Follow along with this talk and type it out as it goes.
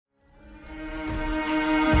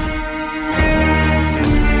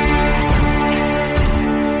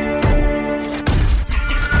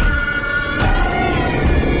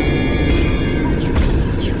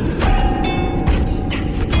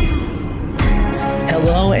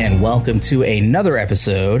Hello and welcome to another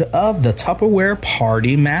episode of the Tupperware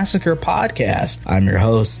Party Massacre podcast. I'm your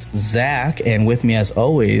host, Zach, and with me as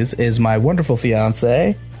always is my wonderful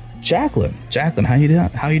fiance, Jacqueline. Jacqueline, how you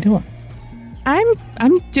doing?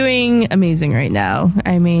 I'm doing amazing right now.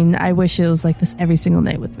 I mean, I wish it was like this every single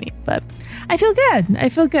night with me, but I feel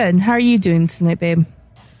good. How are you doing tonight, babe?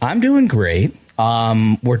 I'm doing great.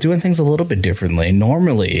 We're doing things a little bit differently.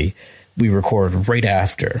 Normally, we record right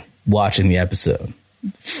after watching the episode,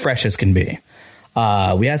 fresh as can be.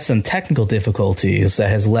 We had some technical difficulties that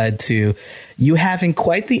has led to you having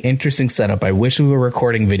quite the interesting setup. I wish we were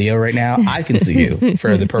recording video right now. I can see you.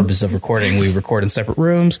 For the purpose of recording, we record in separate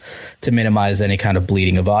rooms to minimize any kind of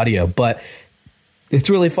bleeding of audio. But it's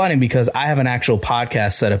really funny because I have an actual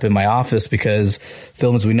podcast set up in my office because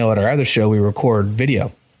Film As We Know at our other show, we record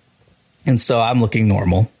video. And so I'm looking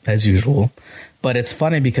normal as usual. But it's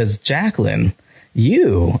funny because Jacqueline,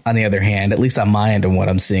 you, on the other hand, at least on my end and what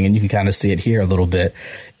I'm seeing, and you can kind of see it here a little bit,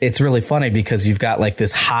 it's really funny because you've got like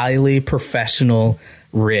this highly professional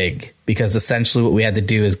rig, because essentially what we had to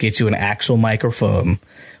do is get you an actual microphone,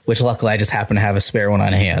 which luckily I just happen to have a spare one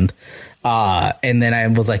on hand. And then I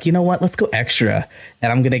was like, you know what, let's go extra.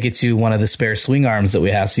 And I'm going to get you one of the spare swing arms that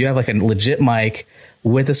we have. So you have like a legit mic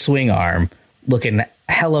with a swing arm looking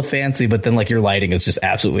hella fancy, but then like your lighting is just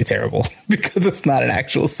absolutely terrible because it's not an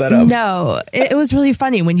actual setup. No, it was really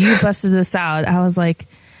funny when you busted this out. I was like,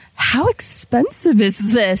 how expensive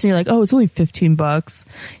is this? And you're like, oh, it's only $15.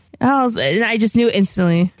 And I just knew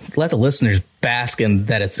instantly. Let the listeners bask in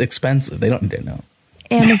that it's expensive. They don't need to know.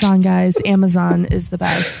 Amazon, guys. Amazon is the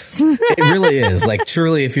best. It really is. Like,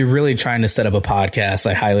 truly, if you're really trying to set up a podcast,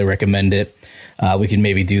 I highly recommend it. We can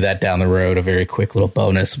maybe do that down the road, a very quick little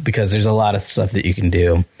bonus, because there's a lot of stuff that you can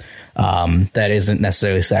do that isn't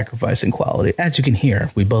necessarily sacrificing quality. As you can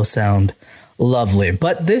hear, we both sound lovely.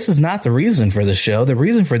 But this is not the reason for the show. The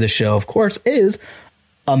reason for the show, of course, is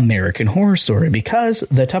American Horror Story, because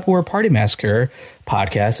the Tupperware Party Massacre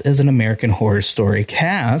podcast is an American Horror Story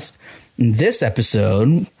cast. In this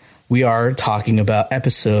episode, we are talking about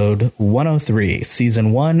episode 103,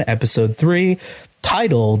 season 1, episode 3,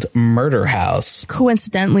 titled Murder House.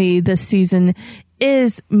 Coincidentally, this season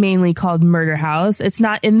is mainly called Murder House. It's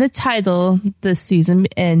not in the title this season,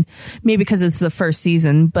 and maybe because it's the first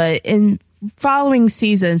season, but in following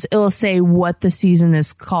seasons, it will say what the season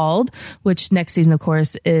is called, which next season, of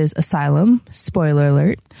course, is Asylum. Spoiler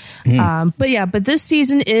alert. But this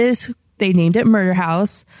season they named it Murder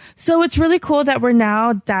House. So it's really cool that we're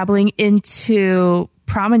now dabbling into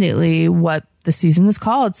prominently what the season is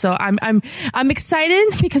called. So I'm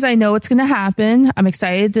excited because I know what's going to happen. I'm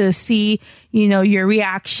excited to see, your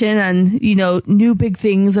reaction and, new big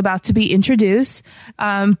things about to be introduced.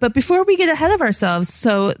 But before we get ahead of ourselves,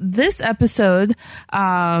 so this episode,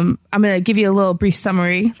 I'm going to give you a little brief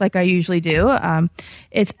summary like I usually do.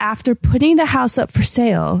 It's after putting the house up for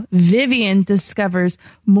sale, Vivian discovers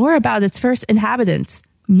more about its first inhabitants.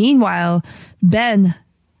 Meanwhile, Ben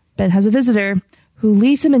has a visitor who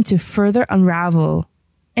leads him into further unravel,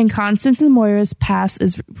 and Constance and Moira's past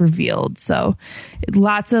is revealed. So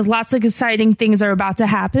lots of exciting things are about to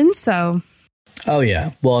happen. So, oh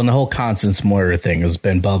yeah, well, and the whole Constance Moira thing has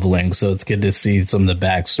been bubbling, so it's good to see some of the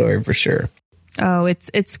backstory for sure. Oh,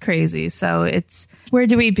 it's crazy. So where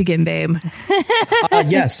do we begin, babe?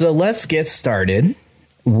 So let's get started.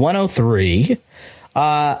 103.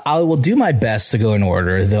 I will do my best to go in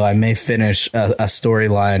order, though I may finish a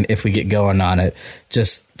storyline if we get going on it,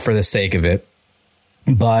 just for the sake of it.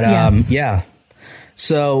 But yeah.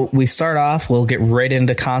 So we start off, we'll get right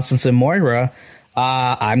into Constance and Moira.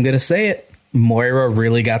 I'm going to say it. Moira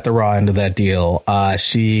really got the raw end of that deal.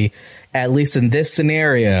 She, at least in this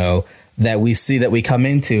scenario that we see that we come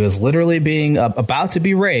into, is literally being about to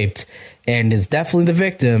be raped and is definitely the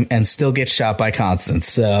victim and still gets shot by Constance.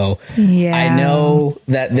 So yeah. I know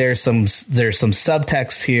that there's some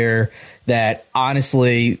subtext here that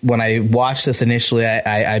honestly, when I watched this initially,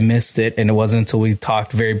 I missed it. And it wasn't until we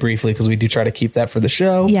talked very briefly, because we do try to keep that for the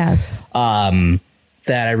show. Yes.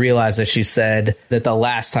 That I realized that she said that the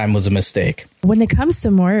last time was a mistake. When it comes to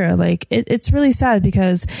Moira, like it's really sad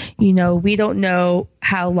because, we don't know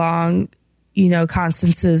how long,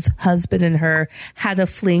 Constance's husband and her had a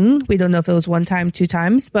fling. We don't know if it was one time, two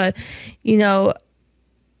times, but,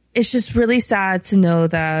 it's just really sad to know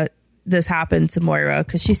that this happened to Moira,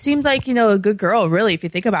 because she seemed like, a good girl, really, if you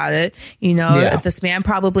think about it. This man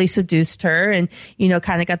probably seduced her and,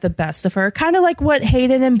 kind of got the best of her, kind of like what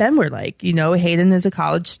Hayden and Ben were like. Hayden is a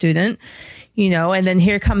college student, and then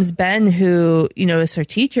here comes Ben, who, is her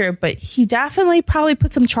teacher, but he definitely probably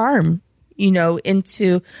put some charm,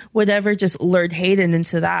 into whatever just lured Hayden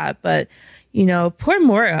into that. But, poor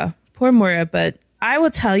Maura. But I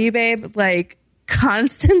will tell you, babe, like,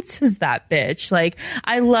 Constance is that bitch. Like,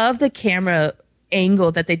 I love the camera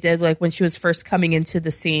angle that they did, like when she was first coming into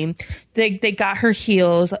the scene. They got her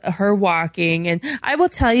heels, her walking, and I will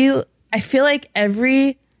tell you, I feel like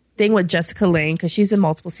everything with Jessica Lange, because she's in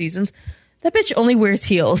multiple seasons, that bitch only wears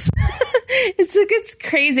heels. It's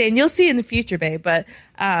crazy, and you'll see in the future, babe. But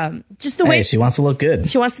just the way she wants to look good.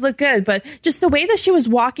 She wants to look good, but just the way that she was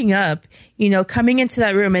walking up, coming into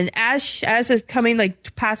that room, and as it's coming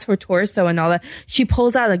like past her torso and all that, she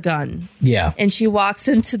pulls out a gun. Yeah, and she walks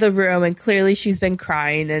into the room, and clearly she's been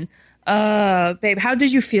crying. And babe, how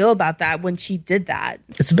did you feel about that when she did that?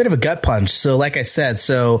 It's a bit of a gut punch. So, like I said,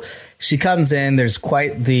 she comes in. There's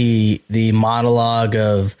quite the monologue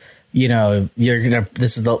of,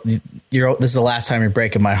 this is the last time you're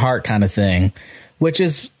breaking my heart kind of thing, which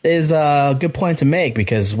is a good point to make,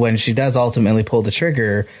 because when she does ultimately pull the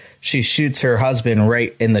trigger, she shoots her husband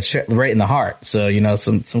right in the heart. So,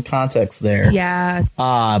 some context there. Yeah.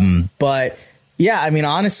 But yeah, I mean,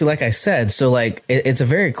 honestly, like I said, so like it's a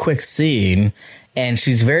very quick scene, and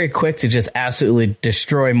she's very quick to just absolutely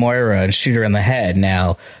destroy Moira and shoot her in the head.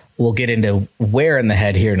 Now, we'll get into where in the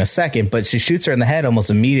head here in a second, but she shoots her in the head almost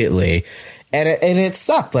immediately. And it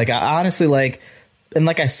sucked. Like, I honestly, and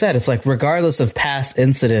like I said, it's like, regardless of past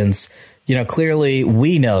incidents, clearly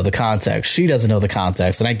we know the context. She doesn't know the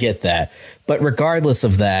context, and I get that. But regardless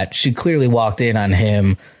of that, she clearly walked in on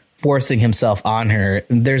him, forcing himself on her.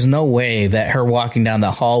 There's no way that her walking down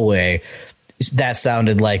the hallway, that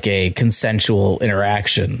sounded like a consensual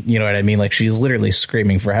interaction. You know what I mean? Like, she's literally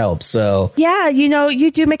screaming for help. So yeah,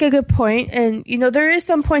 you do make a good point. And, there is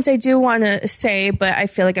some points I do want to say, but I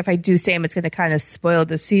feel like if I do say them, it's going to kind of spoil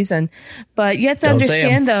the season. But you have to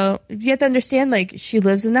understand, like, she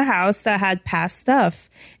lives in a house that had past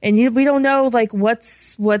stuff. And we don't know, like,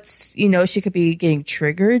 what's, she could be getting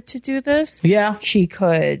triggered to do this. Yeah. She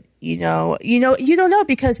could, you don't know,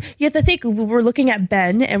 because you have to think, we're looking at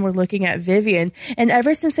Ben and we're looking at Vivian, and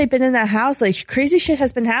ever since they've been in that house, like, crazy shit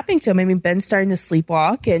has been happening to him. I mean, Ben's starting to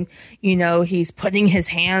sleepwalk, and, he's putting his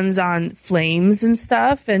hands on flames and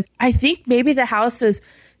stuff. And I think maybe the house is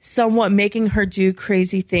somewhat making her do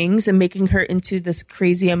crazy things and making her into this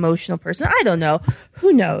crazy emotional person. I don't know.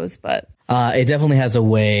 Who knows? But it definitely has a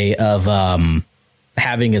way of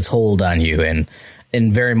having its hold on you,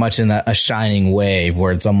 and very much in a shining way,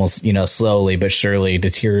 where it's almost, slowly but surely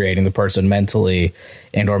deteriorating the person mentally,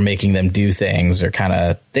 and or making them do things, or kind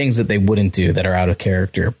of things that they wouldn't do that are out of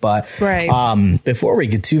character. But right. Before we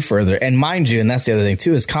get too further, and mind you, and that's the other thing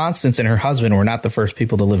too, is Constance and her husband were not the first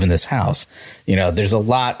people to live in this house. There's a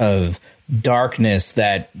lot of darkness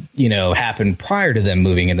that, happened prior to them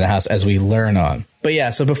moving into the house, as we learn on. But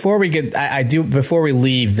yeah, so before we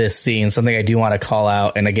leave this scene, something I do want to call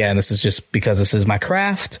out, and again, this is just because this is my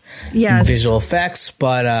craft, yes, visual effects,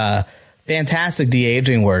 but fantastic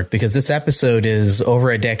de-aging work, because this episode is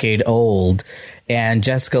over a decade old, and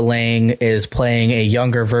Jessica Lange is playing a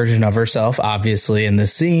younger version of herself, obviously, in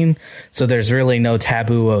this scene. So there's really no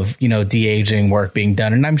taboo of, de-aging work being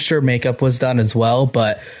done, and I'm sure makeup was done as well,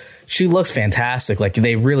 but she looks fantastic. Like,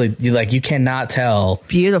 they really, like, you cannot tell.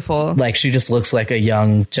 Beautiful. Like, she just looks like a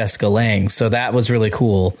young Jessica Lange. So that was really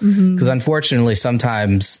cool. Because unfortunately,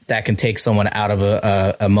 sometimes that can take someone out of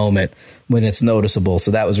a moment when it's noticeable.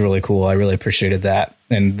 So that was really cool. I really appreciated that,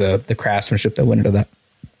 and the craftsmanship that went into that.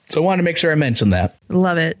 So I wanted to make sure I mentioned that.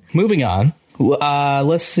 Love it. Moving on.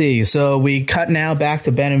 Let's see. So we cut now back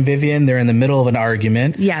to Ben and Vivian. They're in the middle of an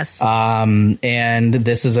argument. Yes. And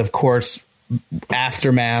this is, of course,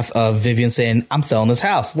 aftermath of Vivian saying, I'm selling this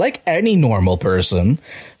house. Like any normal person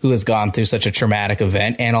who has gone through such a traumatic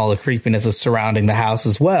event, and all the creepiness is surrounding the house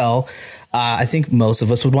as well, I think most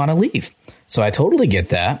of us would want to leave. So I totally get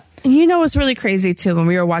that. What's really crazy too, when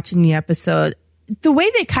we were watching the episode, the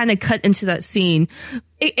way they kind of cut into that scene,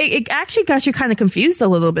 it actually got you kind of confused a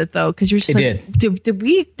little bit, though, because you're just did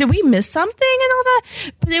we miss something and all that?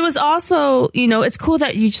 But it was also, it's cool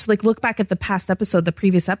that you just like look back at the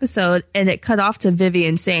previous episode, and it cut off to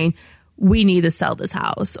Vivian saying, we need to sell this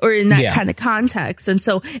house, or in that kind of context. And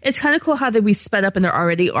so it's kind of cool how that we sped up and they're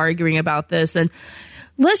already arguing about this. And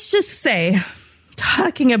let's just say,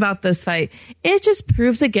 talking about this fight, it just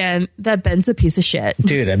proves again that Ben's a piece of shit.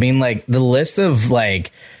 Dude, I mean, like, the list of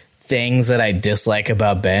like things that I dislike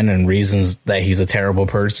about Ben and reasons that he's a terrible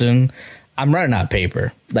person, I'm running out of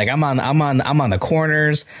paper. Like I'm on the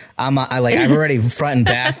corners. I've already front and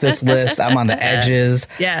back this list. I'm on the edges.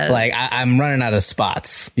 Yeah. Like I'm running out of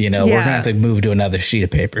spots. We're gonna have to move to another sheet of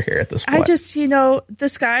paper here at this point. I just,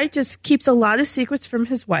 this guy just keeps a lot of secrets from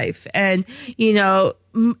his wife. And,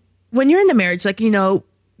 when you're in a marriage, like,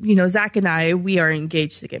 Zach and I, we are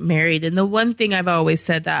engaged to get married. And the one thing I've always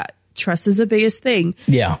said that trust is the biggest thing.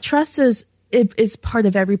 Yeah. Trust it's part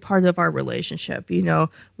of every part of our relationship,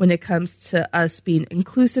 when it comes to us being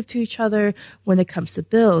inclusive to each other, when it comes to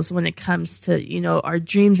bills, when it comes to, our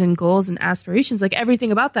dreams and goals and aspirations, like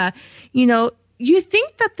everything about that, you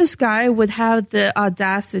think that this guy would have the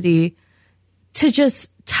audacity to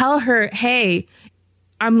just tell her, hey,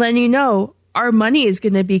 I'm letting you know our money is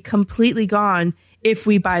going to be completely gone if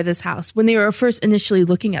we buy this house, when they were first initially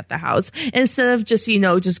looking at the house, instead of just,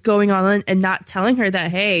 just going on and not telling her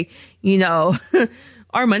that, hey,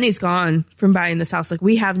 our money's gone from buying this house. Like,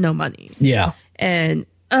 we have no money. Yeah. And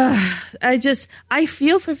I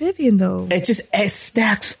feel for Vivian, though. It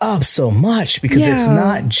stacks up so much because it's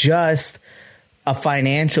not just a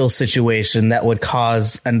financial situation that would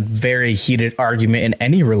cause a very heated argument in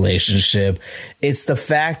any relationship. It's the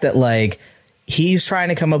fact that, like, he's trying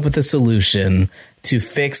to come up with a solution to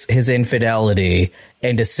fix his infidelity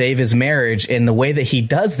and to save his marriage. And the way that he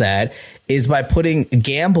does that is by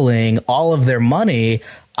gambling all of their money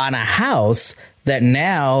on a house that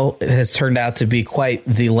now has turned out to be quite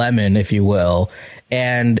the lemon, if you will.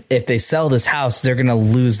 And if they sell this house, they're going to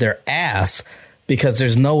lose their ass because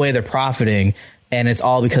there's no way they're profiting. And it's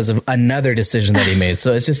all because of another decision that he made.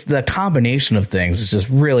 So it's just the combination of things is just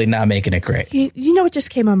really not making it great. You know what just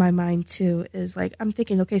came on my mind, too, is like, I'm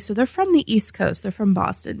thinking, okay, so they're from the East Coast. They're from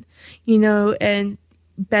Boston, and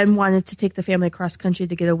Ben wanted to take the family across country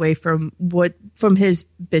to get away from his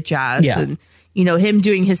bitch ass and, him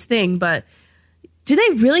doing his thing. But do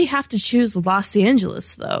they really have to choose Los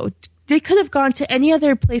Angeles, though? They could have gone to any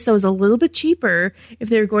other place that was a little bit cheaper if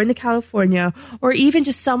they were going to California or even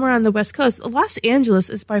just somewhere on the West Coast. Los Angeles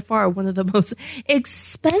is by far one of the most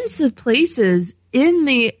expensive places in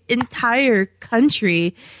the entire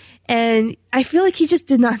country. And I feel like he just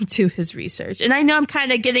did not do his research. And I know I'm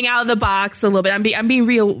kind of getting out of the box a little bit. I'm being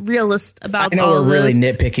realist about all this. I know we're really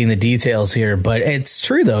nitpicking the details here, but it's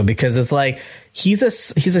true, though, because it's like he's a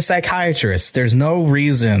psychiatrist. There's no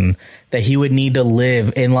reason that he would need to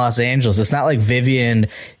live in Los Angeles. It's not like Vivian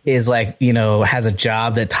is like, has a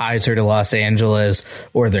job that ties her to Los Angeles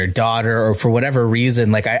or their daughter or for whatever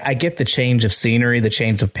reason. Like I get the change of scenery, the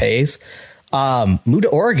change of pace. Move to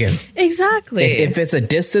Oregon. Exactly. If it's a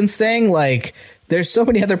distance thing, like there's so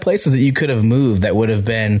many other places that you could have moved that would have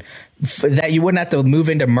been that you wouldn't have to move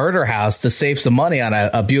into Murder House to save some money on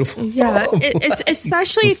a beautiful. Yeah.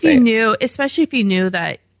 Especially if you knew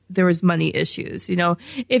that there was money issues,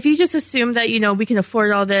 if you just assume that, we can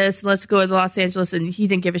afford all this, let's go to Los Angeles and he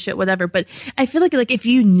didn't give a shit, whatever. But I feel like if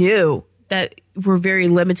you knew that we're very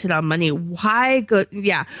limited on money, why go?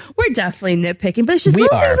 Yeah, we're definitely nitpicking, but it's just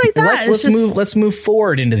little things like that. Let's move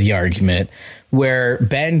forward into the argument where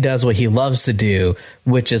Ben does what he loves to do,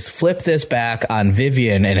 which is flip this back on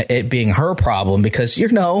Vivian and it being her problem because she's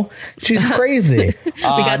crazy. We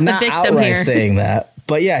got the not victim outright here. saying that,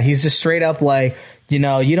 but yeah, he's just straight up like,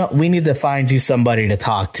 we need to find you somebody to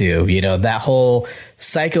talk to, that whole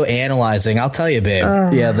psychoanalyzing. I'll tell you, babe.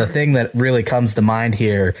 The thing that really comes to mind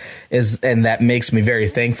here and that makes me very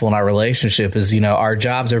thankful in our relationship is, our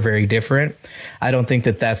jobs are very different. I don't think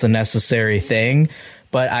that that's a necessary thing,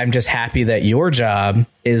 but I'm just happy that your job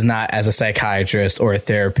is not as a psychiatrist or a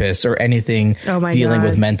therapist or anything dealing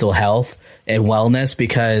with mental health and wellness,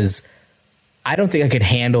 because I don't think I could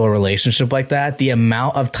handle a relationship like that. The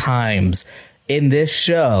amount of times in this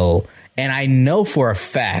show, and I know for a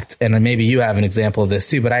fact, and maybe you have an example of this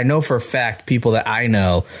too, but I know for a fact people that I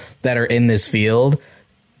know that are in this field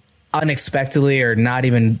unexpectedly or not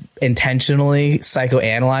even intentionally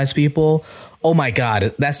psychoanalyze people. Oh my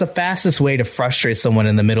God, that's the fastest way to frustrate someone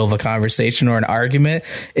in the middle of a conversation or an argument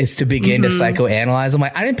is to begin to psychoanalyze. I'm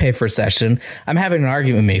like, I didn't pay for a session. I'm having an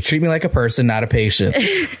argument with me. Treat me like a person, not a patient.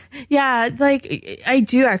 Yeah, like I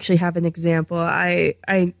do actually have an example. I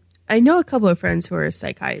know a couple of friends who are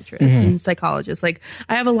psychiatrists and psychologists. Like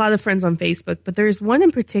I have a lot of friends on Facebook, but there's one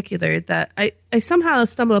in particular that I somehow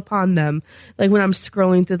stumble upon them, like when I'm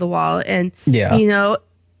scrolling through the wall, and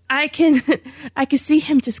I can see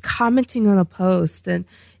him just commenting on a post and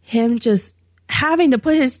him just having to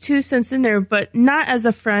put his 2 cents in there, but not as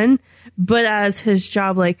a friend, but as his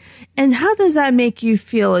job. Like, and how does that make you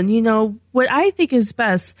feel? And, what I think is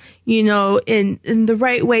best, in the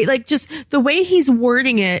right way, like just the way he's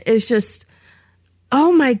wording it is just,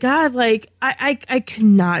 oh my God, like I could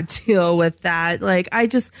not deal with that. Like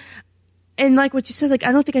and like what you said, like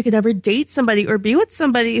I don't think I could ever date somebody or be with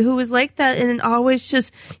somebody who was like that and always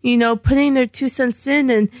just, putting their 2 cents in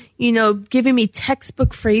and, giving me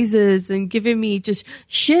textbook phrases and giving me just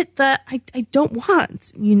shit that I don't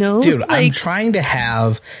want, Dude, like, I'm trying to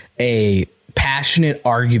have a passionate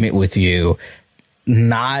argument with you,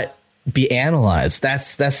 not be analyzed.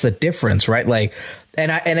 That's the difference, right? Like,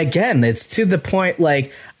 and again, it's to the point,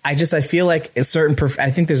 like, I feel like I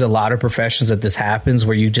think there's a lot of professions that this happens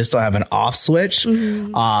where you just don't have an off switch.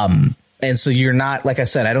 Mm-hmm. And so you're not, like I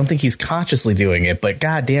said, I don't think he's consciously doing it, but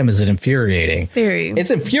goddamn, is it infuriating? Very.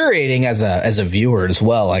 It's infuriating as a viewer as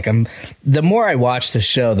well. Like the more I watch the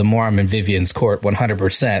show, the more I'm in Vivian's court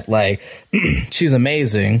 100%. Like she's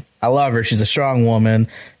amazing. I love her. She's a strong woman.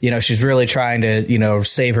 She's really trying to,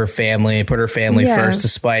 save her family, put her family first,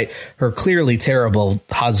 despite her clearly terrible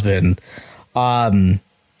husband.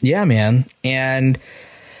 Yeah, man. And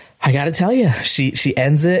I got to tell you, she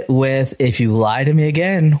ends it with, if you lie to me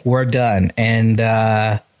again, we're done. And,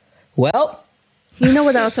 well, you know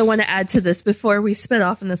what else I want to add to this before we spit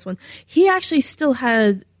off in this one? He actually still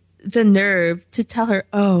had the nerve to tell her,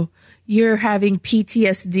 oh, you're having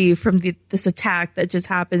PTSD from this attack that just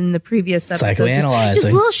happened in the previous episode. Psychoanalyzing.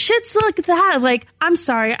 Just little shits like that. Like, I'm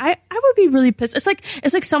sorry. I would be really pissed. It's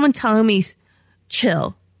like someone telling me,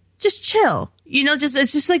 chill. Just chill.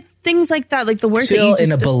 It's just like things like that. Like the words chill that you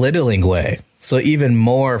in a belittling way. So even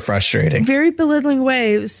more frustrating. Very belittling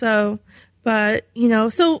way. So, but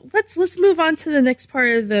so let's move on to the next part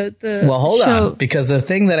of the well, hold show. on, because the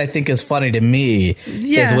thing that I think is funny to me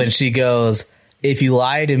is when she goes, if you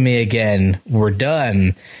lie to me again, we're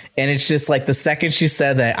done. And it's just like the second she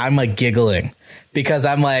said that, I'm like giggling. Because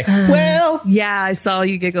I'm like, well... Yeah, I saw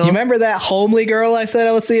you giggle. You remember that homely girl I said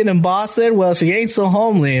I was seeing in Boston? Well, she ain't so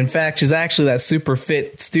homely. In fact, she's actually that super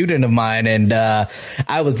fit student of mine, and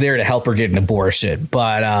I was there to help her get an abortion.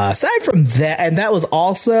 But aside from that, and that was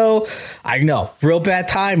also, I know, real bad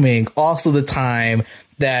timing, also the time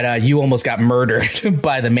that you almost got murdered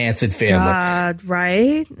by the Manson family. God,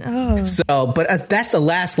 right? Oh. So, but that's the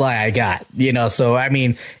last lie I got, so I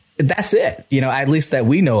mean... That's it, at least that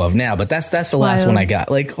we know of now. But that's the last one I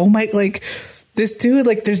got. Like, oh my, like this dude,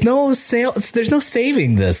 like there's no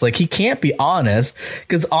saving this. Like he can't be honest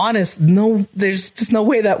because there's just no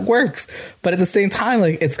way that works. But at the same time,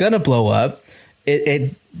 like it's gonna blow up.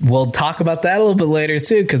 We'll talk about that a little bit later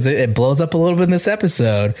too because it blows up a little bit in this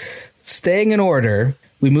episode. Staying in order.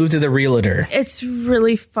 We move to the realtor. It's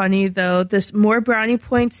really funny though. This more brownie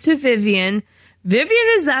points to Vivian. Vivian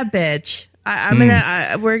is that bitch.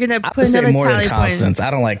 We're gonna put another more tally than Constance. point. I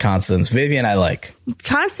don't like Constance. Vivian, I like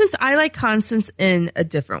Constance. I like Constance in a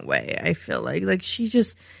different way. I feel like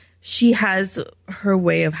she has her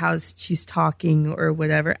way of how she's talking or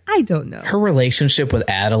whatever. I don't know. Her relationship with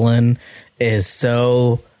Adeline is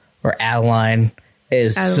so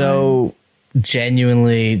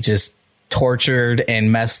genuinely just tortured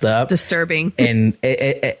and messed up, disturbing, and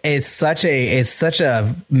it's such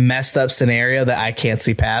a messed up scenario that I can't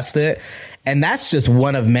see past it. And that's just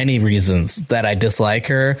one of many reasons that I dislike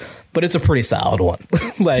her, but it's a pretty solid one.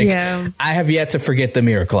 Like, yeah. I have yet to forget the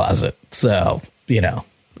mirror closet. So, put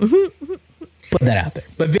that out there.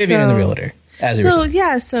 But Vivian and the realtor.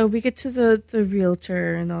 So we get to the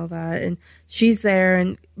realtor and all that, and she's there,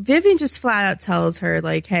 and Vivian just flat out tells her,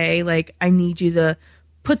 like, hey, like, I need you to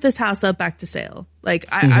put this house up back to sale. Like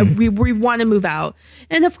we want to move out.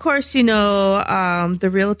 And of course, the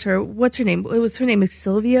realtor, what's her name? Her name is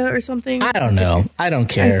Sylvia or something. I don't know. I don't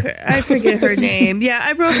care. I forget her name. Yeah.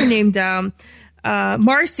 I wrote her name down.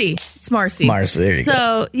 Marcy. It's Marcy. Marcy. There you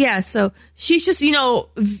go. Yeah. So she's just,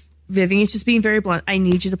 Vivian is just being very blunt. I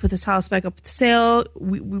need you to put this house back up to sale.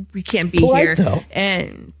 We can't be polite, here. Though.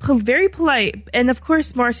 And very polite. And of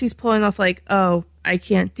course, Marcy's pulling off like, oh, I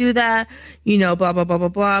can't do that, blah, blah, blah, blah,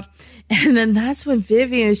 blah. And then that's when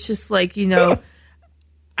Vivian is just like,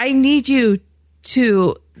 I need you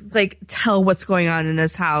to like tell what's going on in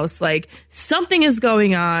this house. Like something is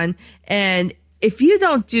going on. And if you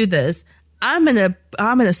don't do this, I'm going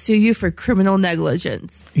to sue you for criminal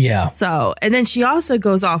negligence. Yeah. So, and then she also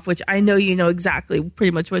goes off, which I know, exactly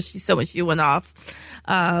pretty much what she went off.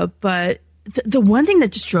 But the one thing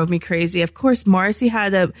that just drove me crazy, of course, Marcy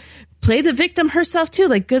had to play the victim herself too,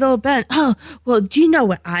 like good old Ben. Oh, well, do you know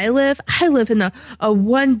where I live? I live in a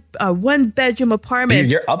one bedroom apartment. Dude,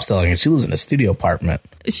 you're upselling it. She lives in a studio apartment.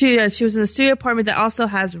 She was in a studio apartment that also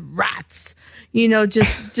has rats.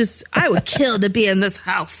 just I would kill to be in this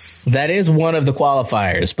house. That is one of the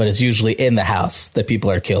qualifiers, but it's usually in the house that people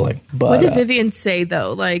are killing. But what did Vivian say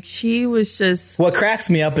though? Like, she was just, what cracks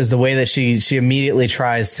me up is the way that she immediately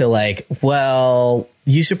tries to, like, well,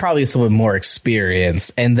 you should probably have someone more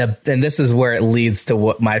experience, and this is where it leads to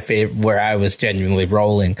what my favorite, where I was genuinely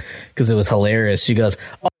rolling because it was hilarious. She goes,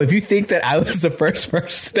 "Oh, if you think that I was the first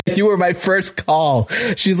person, that you were my first call."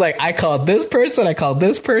 She's like, "I called this person, I called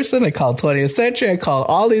this person, I called 20th Century, I called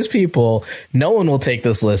all these people. No one will take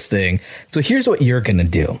this listing. So here's what you're gonna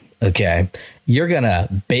do, okay? You're going to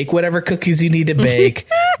bake whatever cookies you need to bake.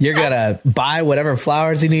 You're going to buy whatever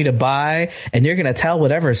flowers you need to buy. And you're going to tell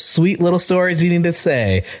whatever sweet little stories you need to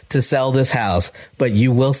say to sell this house. But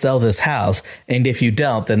you will sell this house. And if you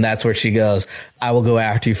don't, then that's where she goes, I will go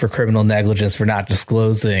after you for criminal negligence for not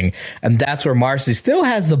disclosing. And that's where Marcy still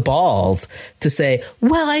has the balls to say,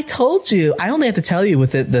 well, I told you. I only have to tell you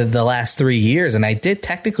with the last 3 years. And I did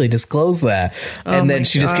technically disclose that. And then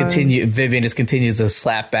Vivian just continues to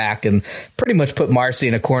slap back and pretty much put Marcy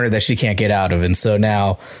in a corner that she can't get out of. And so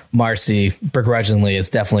now Marcy begrudgingly is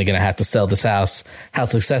definitely going to have to sell this house. How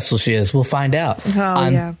successful she is, we'll find out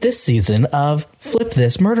on this season of Flip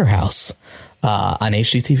This Murder House on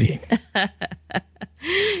HGTV.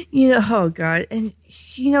 Oh God. And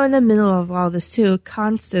in the middle of all this too,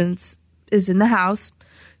 Constance is in the house.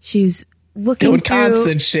 She's looking doing through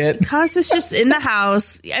Constance shit. Constance just in the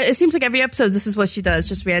house. It seems like every episode this is what she does,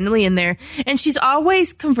 just randomly in there. And she's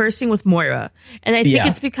always conversing with Moira. And I think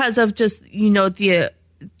it's because of just, the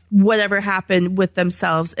whatever happened with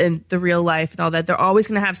themselves in the real life and all that. They're always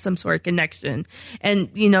going to have some sort of connection. And,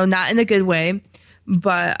 not in a good way.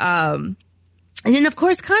 But and then of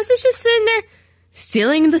course Constance just sitting there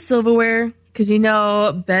stealing the silverware because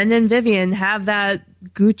Ben and Vivian have that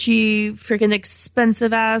Gucci freaking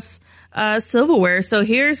expensive ass silverware. So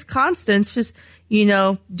here's Constance just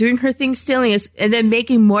doing her thing, stealing it, and then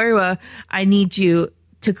making Moira, I need you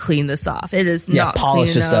to clean this off. It is not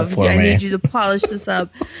polish clean this enough. up for me. I need you to polish this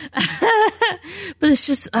up. But it's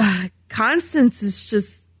just Constance is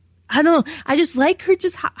just, I don't know. I just like her,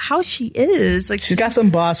 just how she is. Like, she's got some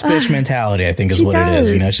boss bitch mentality, I think is what it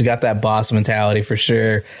is. She's got that boss mentality for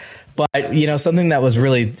sure. But, something that was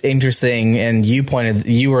really interesting, and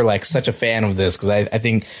you were like such a fan of this because I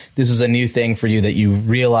think this was a new thing for you that you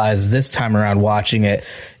realized this time around watching it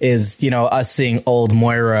is, us seeing old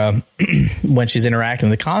Moira when she's interacting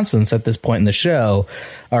with Constance at this point in the show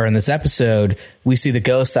or in this episode, we see the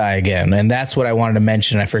ghost eye again. And that's what I wanted to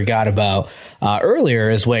mention. I forgot about earlier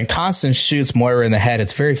is when Constance shoots Moira in the head.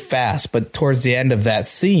 It's very fast. But towards the end of that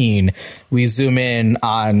scene, we zoom in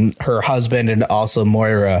on her husband and also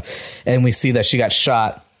Moira. And we see that she got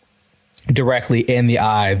shot directly in the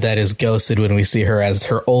eye that is ghosted when we see her as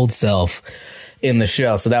her old self in the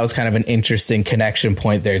show. So that was kind of an interesting connection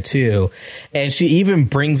point there too. And she even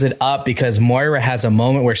brings it up because Moira has a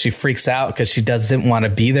moment where she freaks out because she doesn't want to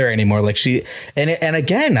be there anymore. Like and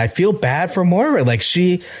again, I feel bad for Moira. Like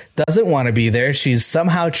she doesn't want to be there. She's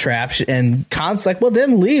somehow trapped, and Con's like, well,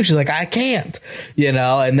 then leave. She's like, I can't,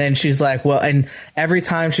 and then she's like, well, and every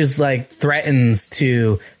time she's like threatens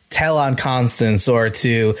to tell on Constance or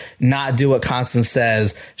to not do what Constance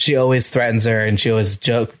says, she always threatens her, and she always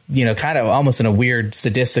joke, kind of almost in a weird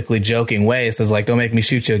sadistically joking way, says like, don't make me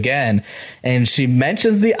shoot you again. And she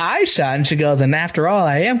mentions the eye shot, and she goes, and after all,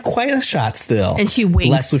 I am quite a shot still. And she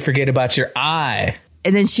winks. Lest we forget about your eye.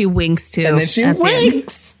 And then she winks too. And then she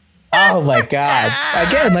winks. Oh my God.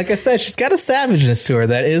 Again, like I said, she's got a savageness to her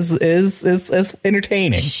that is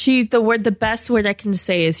entertaining. The best word I can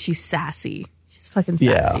say is she's sassy. Fucking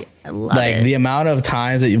sassy. Yeah. I love it. Like the amount of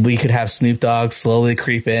times that we could have Snoop Dogg slowly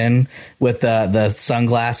creep in with the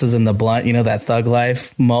sunglasses and the blunt, that thug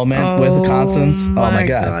life moment with Constance. Oh my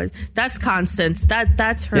God. That's Constance.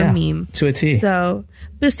 That's her meme. To a T. So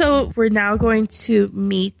we're now going to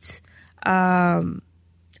meet a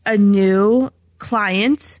new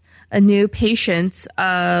client, a new patient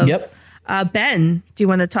of Ben. Do you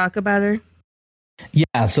want to talk about her?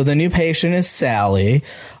 Yeah, so the new patient is Sally,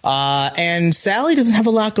 and Sally doesn't have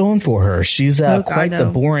a lot going for her. She's quite the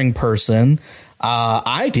boring person.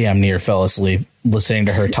 I damn near fell asleep listening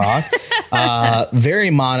to her talk.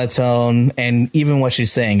 Very monotone, and even what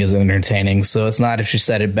she's saying is entertaining, so it's not if she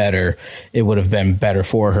said it better, it would have been better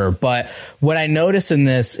for her. But what I notice in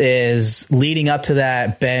this is leading up to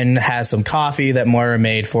that, Ben has some coffee that Moira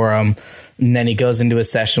made for him. And then he goes into a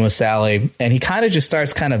session with Sally, and he kind of just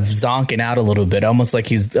starts kind of zonking out a little bit, almost like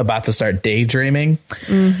he's about to start daydreaming.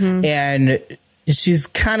 Mm-hmm. And she's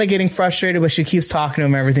kind of getting frustrated, but she keeps talking to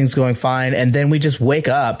him. Everything's going fine. And then we just wake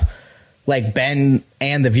up like Ben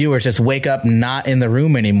and the viewers just wake up not in the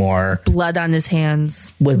room anymore. Blood on his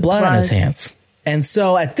hands. With blood on his hands. And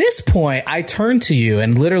so at this point, I turned to you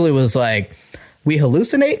and literally was like, we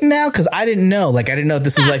hallucinating now? Because I didn't know. Like, I didn't know if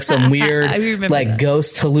this was like some weird like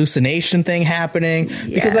ghost hallucination thing happening.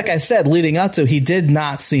 Yeah. Because like I said, leading up to, he did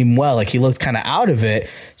not seem well. Like, he looked kind of out of it.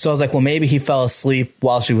 So I was like, well, maybe he fell asleep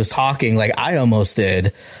while she was talking, like I almost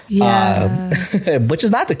did. Yeah. Which is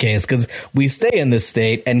not the case, because we stay in this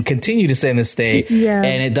state and continue to stay in this state. Yeah.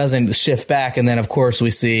 And it doesn't shift back. And then, of course, we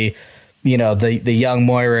see, you know, the young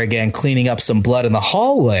Moira again cleaning up some blood in the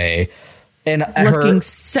hallway. And looking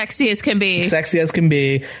sexy as can be,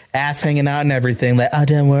 ass hanging out and everything. Like, oh,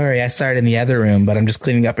 don't worry, I started in the other room, but I'm just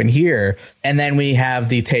cleaning up in here. And then we have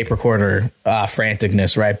the tape recorder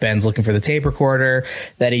franticness, right? Ben's looking for the tape recorder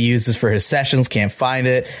that he uses for his sessions, can't find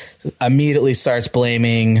it. Immediately starts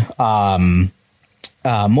blaming Moira,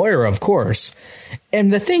 of course.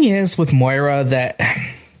 And the thing is with Moira that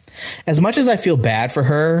as much as I feel bad for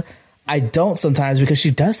her, I don't sometimes, because she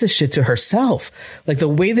does this shit to herself. Like, the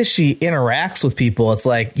way that she interacts with people, it's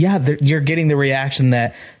like, yeah, you're getting the reaction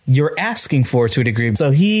that you're asking for to a degree. So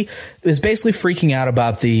he is basically freaking out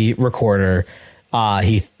about the recorder.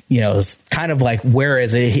 He, you know, is kind of like, where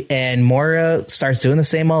is it? And Moira starts doing the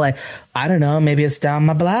same old, like, I don't know, maybe it's down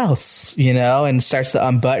my blouse, you know, and starts to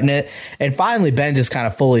unbutton it. And finally, Ben just kind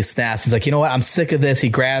of fully snaps. He's like, you know what? I'm sick of this. He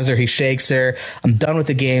grabs her. He shakes her. I'm done with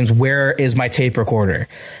the games. Where is my tape recorder?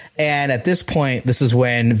 And at this point, this is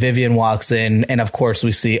when Vivian walks in, and of course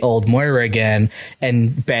we see old Moira again,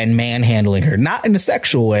 and Ben manhandling her, not in a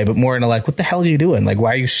sexual way, but more in a like, what the hell are you doing? Like,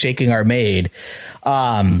 why are you shaking our maid?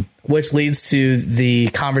 Which leads to the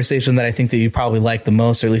conversation that I think that you probably like the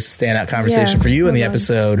most, or at least a standout conversation for you in the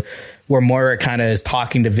episode, where Moira kind of is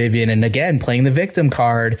talking to Vivian and again playing the victim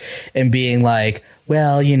card and being like,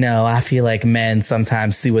 well, you know, I feel like men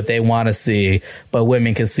sometimes see what they want to see, but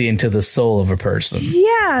women can see into the soul of a person.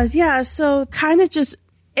 Yeah. So kind of just,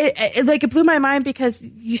 it blew my mind, because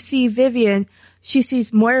you see Vivian, she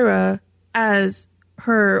sees Moira as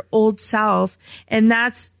her old self, and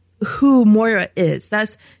that's who Moira is.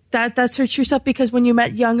 That's her true self, because when you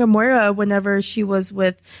met younger Moira, whenever she was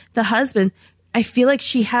with the husband, I feel like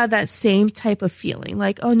she had that same type of feeling,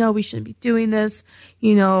 like, oh no, we shouldn't be doing this,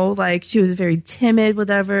 you know, like she was very timid,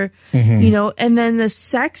 whatever, you know. And then the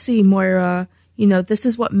sexy Moira, you know, this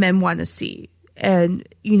is what men want to see. And,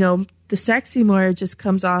 you know, the sexy Moira just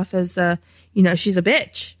comes off as you know, she's a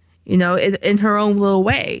bitch, you know, in her own little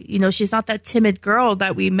way. You know, she's not that timid girl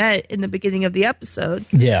that we met in the beginning of the episode.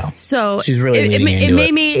 Yeah. So she's really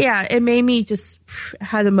it made me just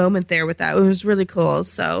had a moment there with that. It was really cool.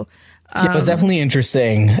 So yeah, it was definitely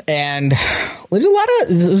interesting. And it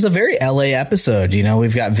was a very LA episode. You know,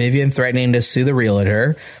 we've got Vivian threatening to sue the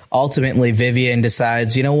realtor. Ultimately, Vivian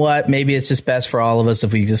decides, you know what, maybe it's just best for all of us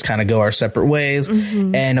if we just kind of go our separate ways.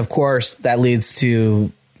 And of course, that leads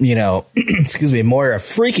to, you know, excuse me, Moira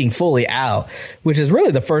freaking fully out, which is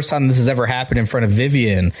really the first time this has ever happened in front of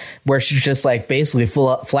Vivian, where she just like basically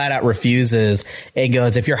flat out refuses and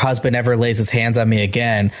goes, if your husband ever lays his hands on me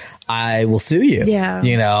again, I will sue you. Yeah.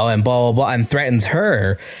 You know, and blah, blah, blah, and threatens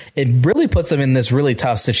her. It really puts them in this really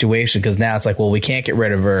tough situation, because now it's like, well, we can't get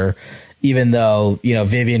rid of her, even though, you know,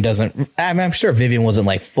 Vivian doesn't, I'm sure Vivian wasn't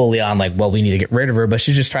like fully on like, well, we need to get rid of her, but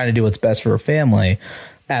she's just trying to do what's best for her family,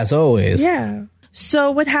 as always. Yeah.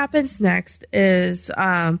 So what happens next is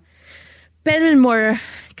Ben and Moira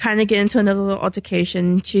kind of get into another little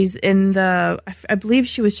altercation. She's in I believe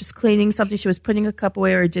she was just cleaning something. She was putting a cup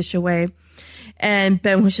away or a dish away. And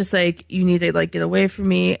Ben was just like, you need to like get away from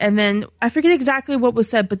me. And then I forget exactly what was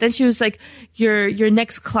said, but then she was like, your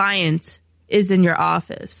next client is in your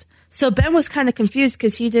office. So Ben was kind of confused,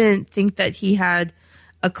 because he didn't think that he had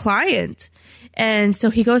a client. And so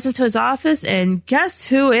he goes into his office, and guess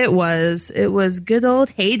who it was? It was good old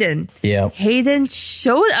Hayden. Yeah. Hayden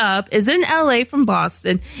showed up, is in LA from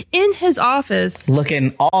Boston, in his office.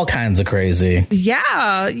 Looking all kinds of crazy.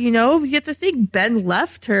 Yeah. You know, you get to think Ben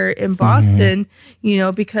left her in Boston, you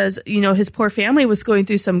know, because, you know, his poor family was going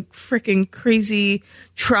through some freaking crazy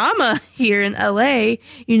trauma here in LA,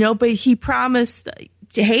 you know, but he promised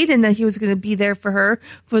to Hayden that he was going to be there for her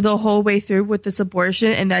for the whole way through with this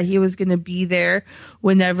abortion, and that he was going to be there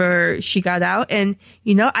whenever she got out. And,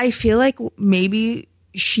 you know, I feel like maybe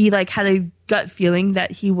she like had a gut feeling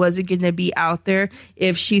that he wasn't going to be out there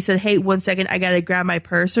if she said, hey, 1 second, I got to grab my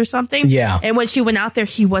purse or something. Yeah. And when she went out there,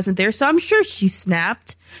 he wasn't there. So I'm sure she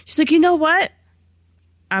snapped. She's like, you know what?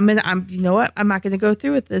 you know what? I'm not going to go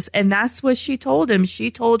through with this. And that's what she told him.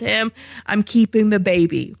 She told him, I'm keeping the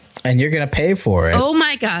baby. And you're going to pay for it. Oh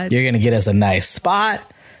my God. You're going to get us a nice spot.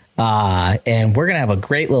 And we're going to have a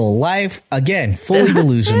great little life. Again, fully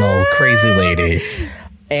delusional, crazy lady.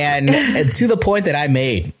 And to the point that I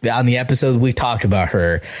made on the episode we talked about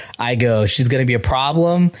her, I go, she's going to be a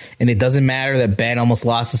problem. And it doesn't matter that Ben almost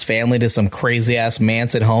lost his family to some crazy ass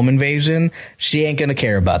Manson home invasion. She ain't going to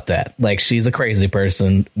care about that. Like, she's a crazy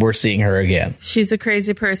person. We're seeing her again. She's a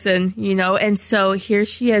crazy person, you know, and so here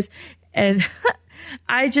she is. And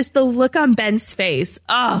the look on Ben's face.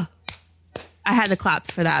 Oh, I had to clap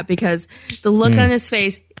for that, because the look on his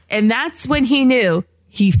face, and that's when he knew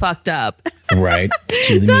he fucked up. Right.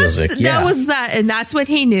 To the music. Yeah. That was that. And that's when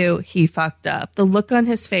he knew he fucked up. The look on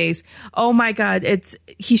his face. Oh my God.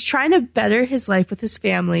 He's trying to better his life with his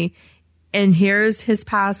family. And here's his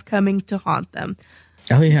past coming to haunt them.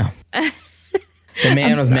 Oh, yeah. The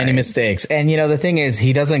man with many mistakes. And, you know, the thing is,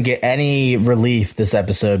 he doesn't get any relief this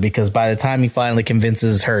episode, because by the time he finally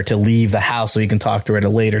convinces her to leave the house so he can talk to her at a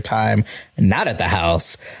later time, and not at the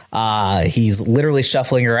house, he's literally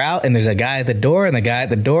shuffling her out, and there's a guy at the door, and the guy at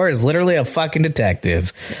the door is literally a fucking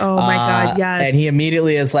detective. Oh, my God, yes. And he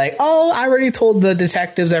immediately is like, oh, I already told the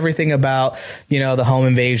detectives everything about, you know, the home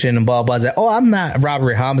invasion and blah, blah, blah. Oh, I'm not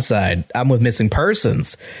robbery homicide. I'm with missing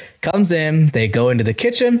persons. Comes in, they go into the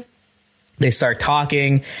kitchen. They start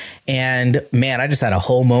talking, and man, I just had a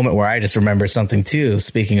whole moment where I just remember something too,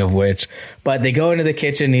 speaking of which. But they go into the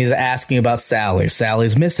kitchen, he's asking about Sally.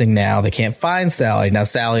 Sally's missing now. They can't find Sally. Now,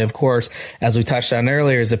 Sally, of course, as we touched on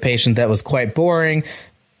earlier, is a patient that was quite boring,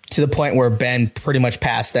 to the point where Ben pretty much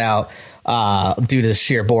passed out due to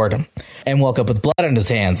sheer boredom and woke up with blood on his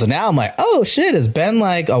hands. So now I'm like, oh shit, is Ben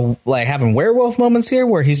like having werewolf moments here,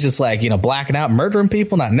 where he's just like, you know, blacking out, murdering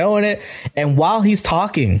people, not knowing it? And while he's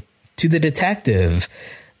talking to the detective,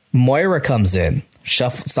 Moira comes in,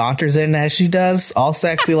 saunters in as she does, all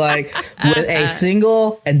sexy like, with a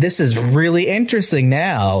single, and this is really interesting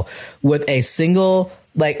now, with a single,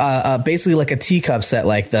 like basically like a teacup set,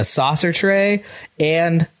 like the saucer tray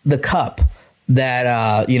and the cup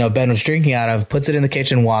that you know, Ben was drinking out of, puts it in the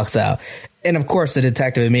kitchen, walks out. And of course the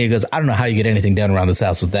detective immediately goes, I don't know how you get anything done around this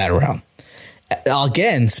house with that around.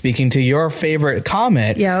 Again, speaking to your favorite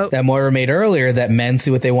comment that Moira made earlier, that men see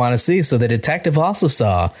what they want to see. So the detective also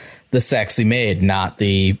saw the sexy maid, not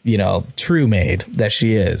the, you know, true maid that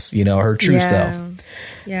she is, you know, her true self.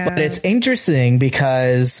 Yeah. But it's interesting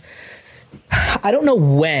because I don't know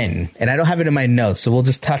when, and I don't have it in my notes, so we'll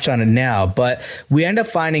just touch on it now. But we end up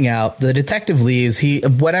finding out the detective leaves.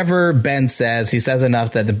 Whatever Ben says, he says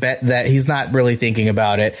enough that that he's not really thinking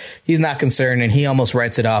about it. He's not concerned, and he almost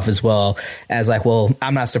writes it off as well as like, well,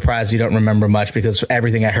 I'm not surprised you don't remember much, because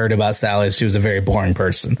everything I heard about Sally is she was a very boring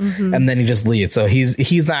person. Mm-hmm. And then he just leaves. So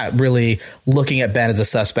he's not really looking at Ben as a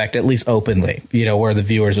suspect, at least openly, you know, where the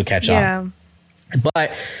viewers would catch on.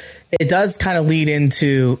 But it does kind of lead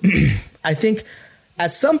into I think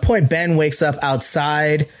at some point Ben wakes up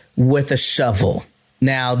outside with a shovel.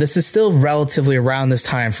 Now, this is still relatively around this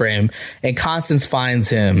time frame, and Constance finds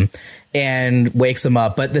him and wakes him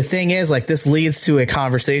up. But the thing is, like, this leads to a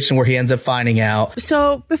conversation where he ends up finding out.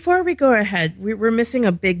 So before we go ahead, we're missing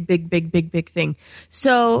a big thing.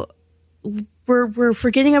 So we're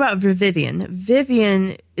forgetting about Vivian.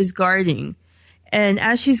 Vivian is guarding, and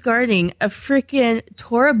as she's guarding, a freaking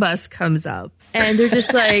tour bus comes up. And they're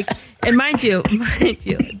just like, and mind you,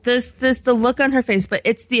 the look on her face, but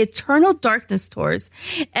it's the Eternal Darkness tours.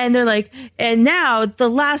 And they're like, and now the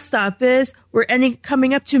last stop is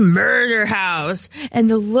coming up to Murder House. And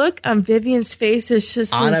the look on Vivian's face is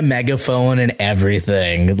just on a megaphone and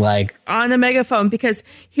everything, like on a megaphone, because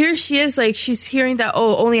here she is, like, she's hearing that,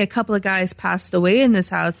 oh, only a couple of guys passed away in this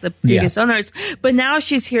house, the previous owners. But now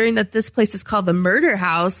she's hearing that this place is called the Murder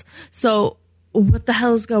House. So what the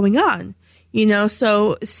hell is going on? You know,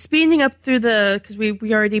 so speeding up through because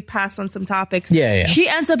we already passed on some topics. Yeah. She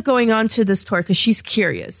ends up going on to this tour because she's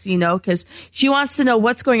curious, you know, because she wants to know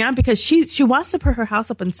what's going on, because she wants to put her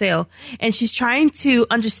house up on sale, and she's trying to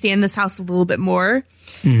understand this house a little bit more.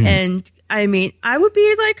 Mm-hmm. And I mean, I would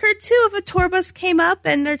be like her too if a tour bus came up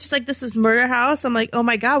and they're just like, this is Murder House. I'm like, oh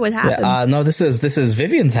my God, what happened? Yeah, no, this is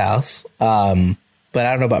Vivian's house. But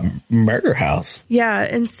I don't know about Murder House. Yeah.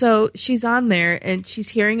 And so she's on there and she's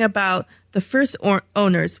hearing about the first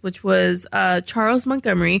owners, which was Charles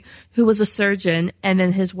Montgomery, who was a surgeon, and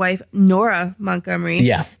then his wife, Nora Montgomery.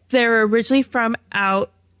 Yeah. They were originally from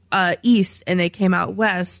out east, and they came out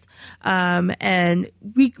west. And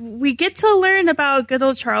we get to learn about good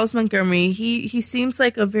old Charles Montgomery. He seems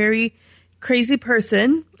like a very crazy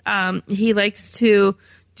person. He likes to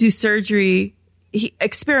do surgery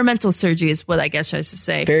experimental surgery is what I guess I should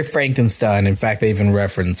say. Very Frankenstein. In fact, they even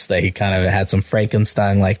referenced that he kind of had some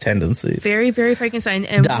Frankenstein-like tendencies. Very, very Frankenstein.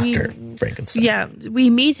 And Dr. Frankenstein. Yeah, we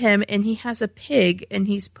meet him, and he has a pig, and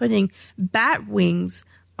he's putting bat wings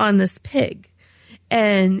on this pig.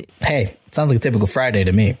 And hey, it sounds like a typical Friday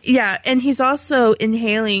to me. Yeah, and he's also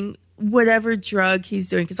inhaling whatever drug he's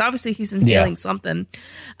doing, because obviously he's inhaling something.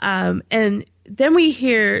 And then we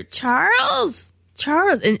hear Charles,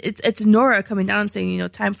 and it's Nora coming down saying,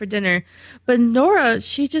 time for dinner. But Nora,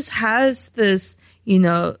 she just has this, you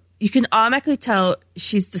can automatically tell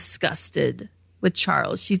she's disgusted with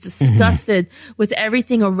Charles. She's disgusted with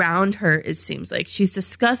everything around her, it seems like. She's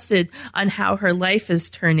disgusted on how her life is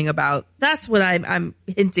turning about. That's what I'm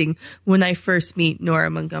hinting when I first meet Nora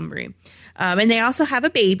Montgomery. And they also have a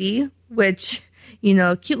baby, which,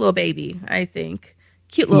 cute little baby, I think.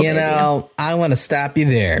 Cute little baby. I want to stop you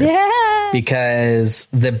there. Yeah. Because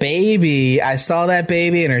the baby, I saw that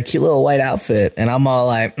baby in her cute little white outfit, and I'm all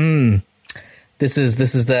like, this is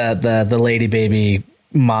the lady baby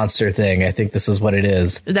monster thing. I think this is what it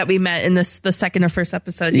is. That we met in the second or first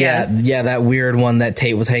episode. Yes. Yeah, that weird one that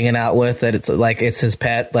Tate was hanging out with, that it's his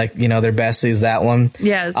pet, they're besties, that one.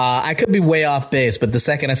 Yes. I could be way off base, but the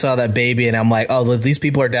second I saw that baby and I'm like, oh, these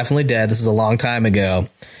people are definitely dead. This is a long time ago.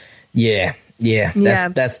 Yeah.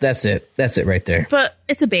 That's it. That's it right there. But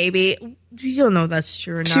it's a baby. You don't know if that's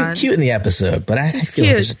true or not. Cute in the episode, but I feel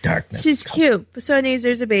like there's a darkness. She's cute. So anyways,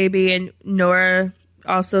 there's a baby, and Nora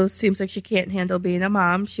also seems like she can't handle being a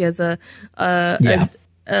mom. She has a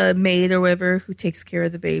maid or whatever who takes care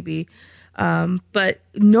of the baby. But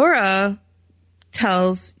Nora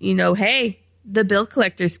tells, hey, the bill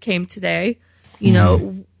collectors came today.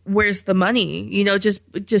 Where's the money?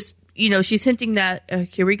 Just she's hinting that,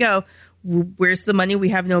 here we go. Where's the money? We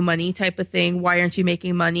have no money type of thing. Why aren't you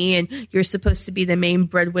making money? And you're supposed to be the main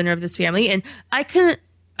breadwinner of this family. And I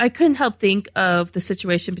couldn't help think of the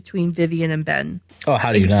situation between Vivian and Ben. Oh,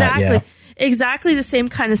 how do you not? Yeah. Exactly the same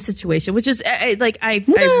kind of situation, which is I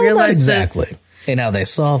realized not exactly. And how they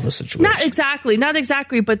solve the situation. Not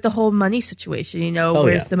exactly, but the whole money situation,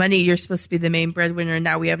 where's the money? You're supposed to be the main breadwinner, and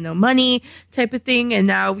now we have no money type of thing. And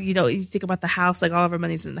now, you think about the house, like all of our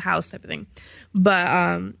money's in the house type of thing.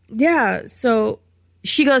 But, so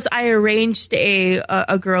she goes, I arranged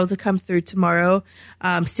a girl to come through tomorrow,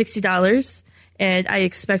 $60, and I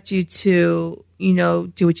expect you to,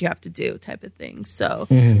 do what you have to do type of thing. So,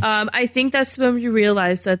 I think that's when we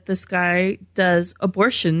realize that this guy does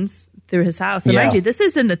abortions through his house. And mind you, this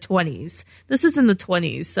is in the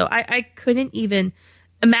 20s. So I couldn't even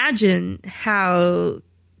imagine how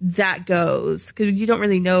that goes, because you don't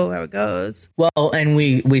really know how it goes. Well, and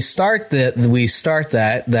we start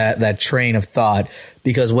that train of thought,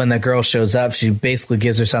 because when the girl shows up, she basically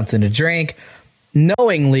gives her something to drink,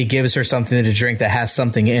 knowingly gives her something to drink that has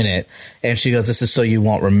something in it, and she goes, this is so you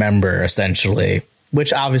won't remember, essentially,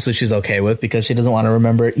 which obviously she's okay with because she doesn't want to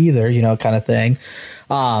remember it either, kind of thing.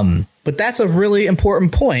 But that's a really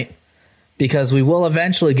important point, because we will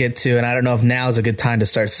eventually get to, and I don't know if now is a good time to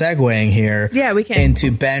start segueing here. Yeah, we can. Into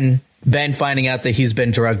Ben finding out that he's been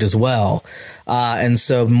drugged as well. And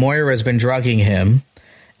so Moira's been drugging him,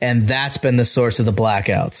 and that's been the source of the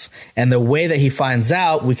blackouts. And the way that he finds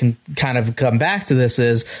out, we can kind of come back to this,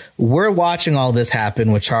 is we're watching all this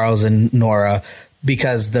happen with Charles and Nora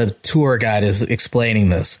because the tour guide is explaining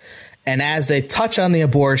this. And as they touch on the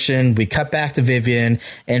abortion, we cut back to Vivian,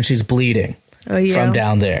 and she's bleeding from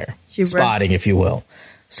down there, spotting, if you will.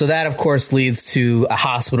 So that, of course, leads to a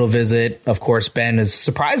hospital visit. Of course, Ben is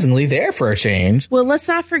surprisingly there for a change. Well, let's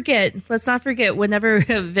not forget, whenever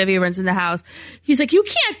Vivian runs in the house, he's like, you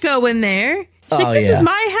can't go in there. She's like, this is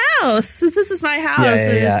my house. This is my house.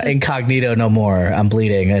 Yeah. Just, incognito no more. I'm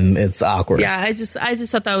bleeding, and it's awkward. Yeah, I just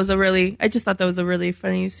thought that was a really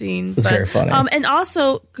funny scene. It's very funny. And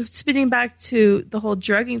also, spinning back to the whole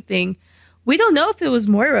drugging thing, we don't know if it was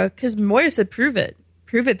Moira, because Moira said, prove it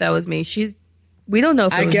that was me. We don't know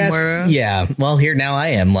if it was Moira. Yeah. Well, here now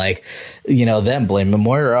I am them blaming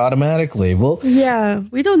Moira automatically. Well, yeah,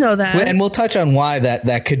 we don't know that. And we'll touch on why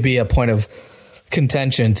that could be a point of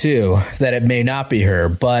contention too, that it may not be her.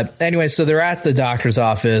 But anyway, so they're at the doctor's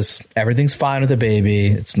office. Everything's fine with the baby.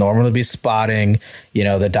 It's normal to be spotting.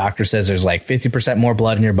 The doctor says there's like 50% more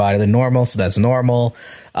blood in your body than normal, so that's normal.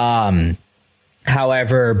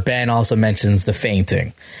 However, Ben also mentions the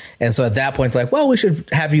fainting. And so at that point, like, well, we should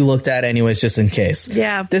have you looked at anyways, just in case.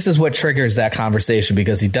 Yeah. This is what triggers that conversation,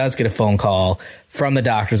 because he does get a phone call from the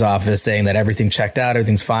doctor's office saying that everything checked out,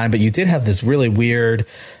 everything's fine. But you did have this really weird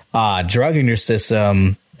drug in your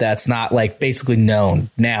system that's not basically known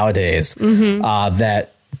nowadays,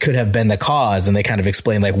 that could have been the cause, and they kind of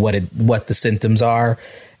explain like what the symptoms are.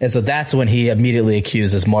 And so that's when he immediately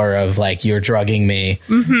accuses Moira of like, you're drugging me,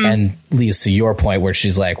 and leads to your point where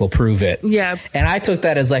she's like, well, prove it. Yeah. And I took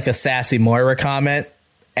that as like a sassy Moira comment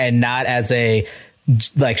and not as a,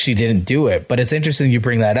 like, she didn't do it. But it's interesting you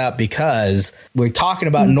bring that up because we're talking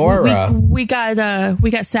about Nora. We got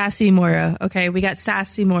sassy Moira. Okay. We got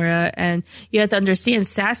sassy Moira, and you have to understand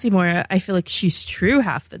sassy Moira. I feel like she's true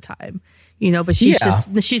half the time. But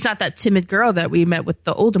she's not that timid girl that we met with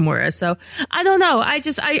the older Moira. So I don't know.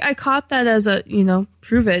 I caught that as a,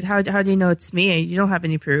 prove it. How do you know it's me? You don't have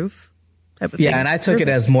any proof type of thing. And I took it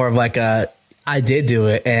as more of like I did do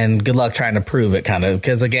it and good luck trying to prove it kind of.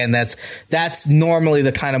 Because again, that's normally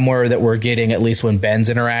the kind of Moira that we're getting, at least when Ben's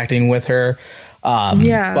interacting with her.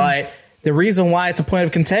 But the reason why it's a point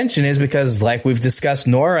of contention is because, like we've discussed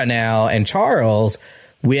Nora now and Charles,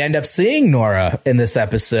 we end up seeing Nora in this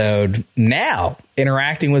episode now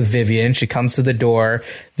interacting with Vivian. She comes to the door.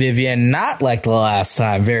 Vivian, not like the last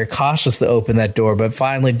time, very cautious to open that door, but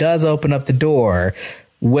finally does open up the door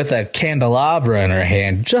with a candelabra in her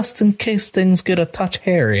hand, just in case things get a touch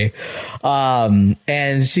hairy.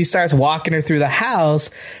 And she starts walking her through the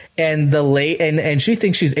house. And and she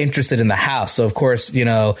thinks she's interested in the house. So of course,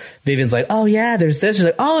 Vivian's like, oh yeah, there's this. She's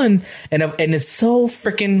like, oh, and it's so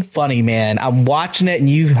freaking funny, man. I'm watching it and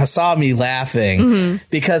you saw me laughing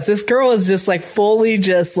because this girl is just like fully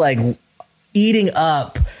just like eating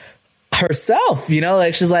up herself,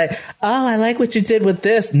 like she's like, oh, I like what you did with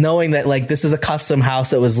this, knowing that like this is a custom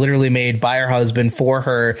house that was literally made by her husband for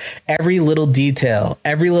her. Every little detail,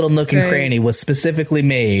 every little nook and cranny was specifically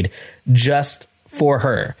made just for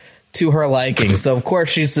her, to her liking. So of course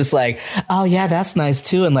she's just like, oh yeah, that's nice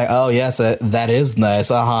too, and like, oh yes, that is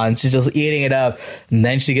nice, and she's just eating it up. And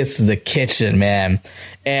then she gets to the kitchen, man,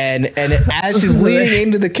 and as she's leading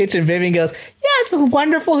into the kitchen, Vivian goes, yeah, it's a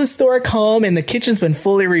wonderful historic home and the kitchen's been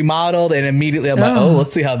fully remodeled. And immediately I'm like, oh,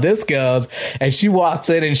 let's see how this goes. And she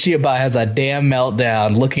walks in and she about has a damn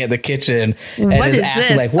meltdown looking at the kitchen and what is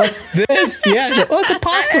asking this? like, what's this? Yeah, like, oh, it's a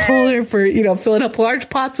pasta holder for filling up large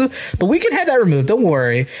pots of, but we can have that removed, don't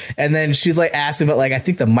worry. And then she's like asking about like, I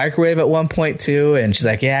think the microwave at one point too, and she's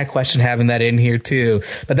like, yeah, I question having that in here too.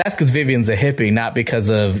 But that's because Vivian's a hippie, not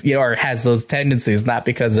because of or has those tendencies, not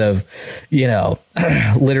because of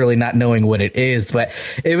literally not knowing what it is. But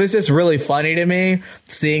it was just really funny to me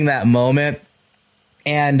seeing that moment.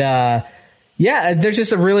 And there's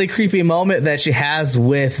just a really creepy moment that she has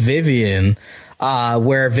with Vivian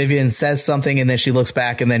where Vivian says something and then she looks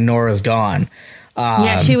back and then Nora's gone.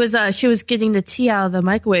 She was getting the tea out of the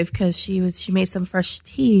microwave because she made some fresh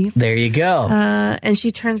tea. There you go. And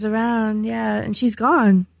she turns around, and she's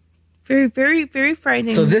gone. Very, very, very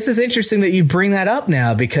frightening. So this is interesting that you bring that up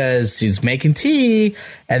now because she's making tea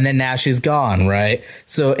and then now she's gone, right?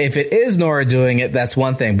 So if it is Nora doing it, that's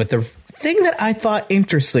one thing. But the thing that I thought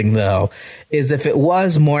interesting, though, is if it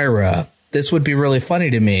was Moira, this would be really funny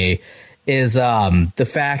to me, is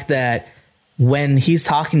the fact that when he's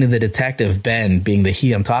talking to the detective, Ben being the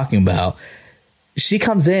he I'm talking about, she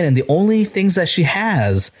comes in and the only things that she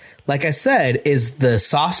has, like I said, is the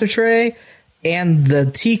saucer tray and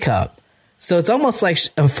the teacup. So it's almost like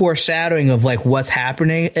a foreshadowing of like what's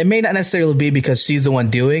happening. It may not necessarily be because she's the one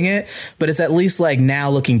doing it, but it's at least like now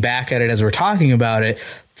looking back at it as we're talking about it,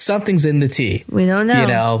 something's in the tea. We don't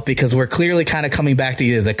know. Because we're clearly kind of coming back to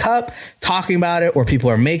either the cup, talking about it, or people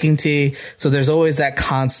are making tea. So there's always that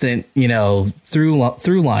constant,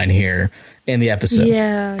 through line here in the episode.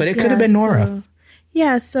 Yeah. But it could have been Nora.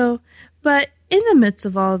 But in the midst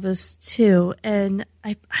of all this too, and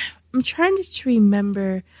I'm trying to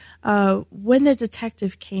remember when the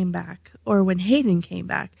detective came back or when Hayden came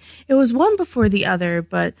back. It was one before the other,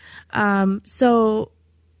 but so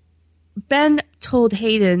Ben told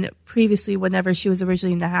Hayden previously, whenever she was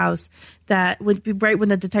originally in the house, that would be right when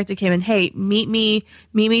the detective came in, hey, meet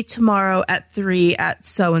me tomorrow at 3 at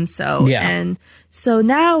so-and-so. Yeah. And so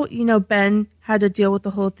now, Ben had to deal with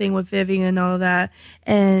the whole thing with Vivian and all that.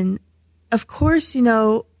 And of course, he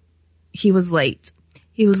was late.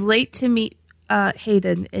 He was late to meet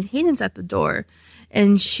Hayden, and Hayden's at the door.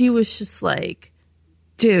 And she was just like,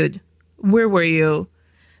 dude, where were you?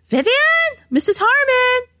 Vivian, Mrs.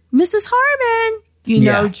 Harmon,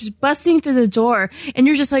 just busting through the door. And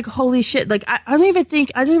you're just like, holy shit. Like, I don't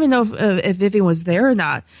even know if Vivian was there or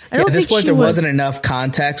not. At this point, there wasn't enough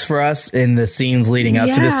context for us in the scenes leading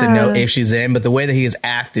up to this to know if she's in. But the way that he is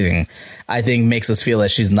acting, I think makes us feel that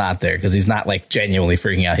she's not there because he's not like genuinely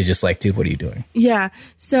freaking out. He's just like, dude, what are you doing? Yeah.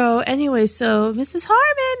 So anyway, so Mrs.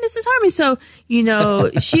 Harmon. So,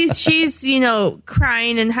 she's,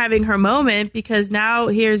 crying and having her moment because now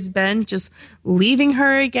here's Ben just leaving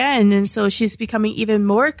her again. And so she's becoming even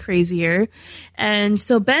more crazier. And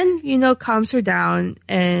so Ben, calms her down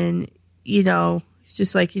and, it's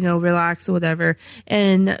just like, relax or whatever.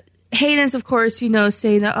 And Hayden's, of course,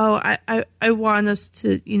 saying that, I want us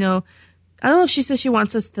to, I don't know if she says she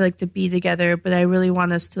wants us to to be together, but I really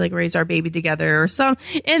want us to raise our baby together or some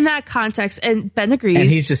in that context. And Ben agrees. And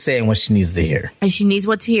he's just saying what she needs to hear. And she needs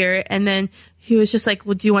what to hear. And then he was just like,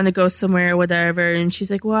 well, do you want to go somewhere or whatever? And she's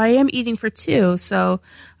like, well, I am eating for two. So,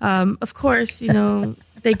 of course,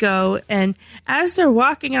 they go. And as they're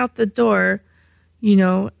walking out the door,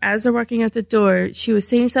 she was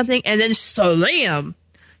saying something and then slam.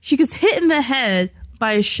 She gets hit in the head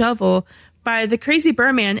by a shovel by the crazy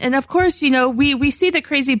Birdman. And of course, we see the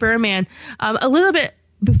crazy Birdman a little bit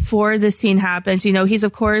before this scene happens. He's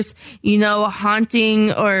of course,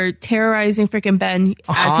 haunting or terrorizing freaking Ben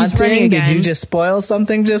as he's running again. Did you just spoil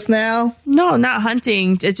something just now? No, not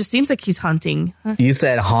hunting. It just seems like he's hunting. You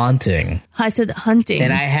said haunting. I said hunting.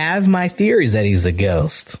 And I have my theories that he's a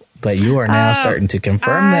ghost, but you are now starting to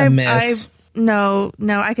confirm them, miss. No,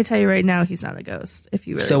 I can tell you right now he's not a ghost. If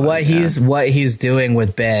you really so what he's doing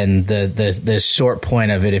with Ben, the short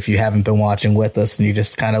point of it, if you haven't been watching with us and you're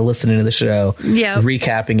just kind of listening to the show,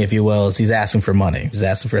 recapping, if you will, is he's asking for money. He's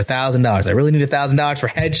asking for $1,000. I really need $1,000 for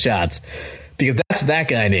headshots because that's what that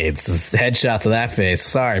guy needs. Is headshots of that face.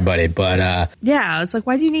 Sorry, buddy, but I was like,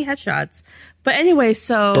 why do you need headshots? But anyway,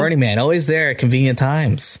 so Burning Man, always there at convenient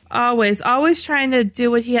times. Always trying to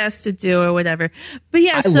do what he has to do or whatever. But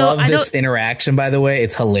yeah, I love this interaction, by the way.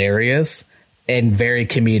 It's hilarious and very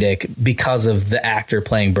comedic because of the actor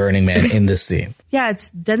playing Burning Man in this scene. Yeah,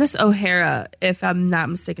 it's Dennis O'Hara, if I'm not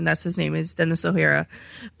mistaken. That's his name, is Dennis O'Hara.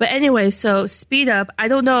 But anyway, so speed up. I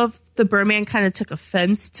don't know if the Birdman kind of took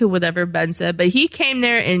offense to whatever Ben said, but he came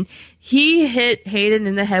there and he hit Hayden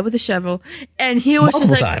in the head with a shovel. And he was multiple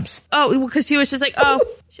just like, times. Oh, because he was just like,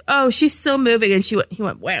 oh, she's still moving. And he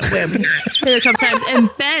went wham, wham, hit her a couple times. And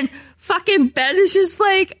Ben is just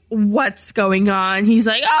like, what's going on? He's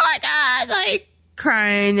like, oh my God, like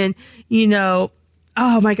crying and,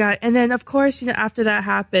 oh my God. And then of course, after that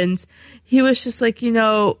happens, he was just like, you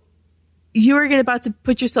were about to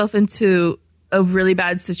put yourself into a really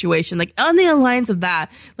bad situation, like on the lines of that,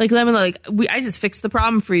 like let me I just fixed the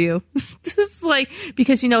problem for you. Just like,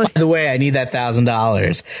 because by the way, I need that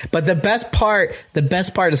 $1,000. But the best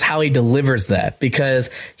part is how he delivers that, because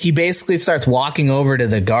he basically starts walking over to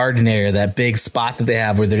the garden area, that big spot that they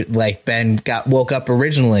have where they're like Ben woke up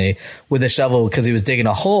originally with a shovel because he was digging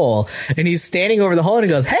a hole, and he's standing over the hole and he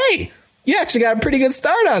goes, "Hey, you actually got a pretty good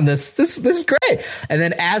start on this. This is great." And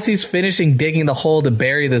then as he's finishing digging the hole to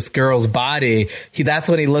bury this girl's body, that's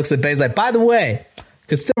when he looks at Ben. He's like, "By the way,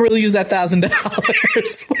 could still really use that $1,000."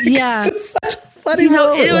 Yeah, it's just such a funny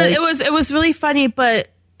moment. It was really funny, but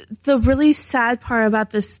the really sad part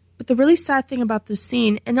about this, the really sad thing about this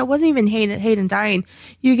scene, and it wasn't even Hayden dying.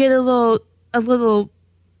 You get a little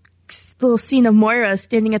scene of Moira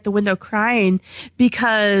standing at the window crying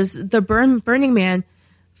because the Burning Man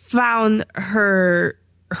found her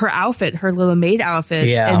outfit, her little maid outfit.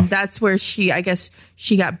 Yeah. And that's where she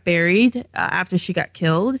got buried after she got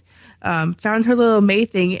killed. Found her little maid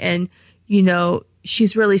thing. And,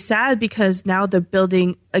 she's really sad because now they're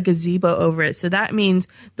building a gazebo over it. So that means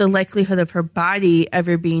the likelihood of her body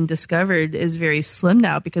ever being discovered is very slim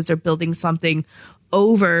now because they're building something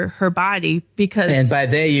over her body. And by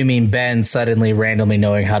they you mean Ben suddenly randomly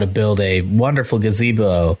knowing how to build a wonderful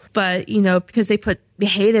gazebo. But because they put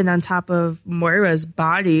Hayden on top of Moira's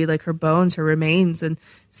body, like her bones, her remains, and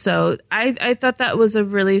so I thought that was a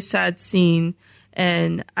really sad scene,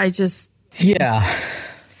 and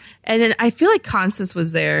And then I feel like Constance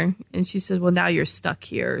was there, and she said, "Well, now you're stuck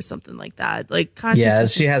here," or something like that. Like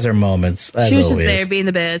Constance, she has her moments. She was just there being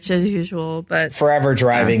the bitch as usual, but forever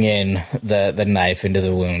driving in the knife into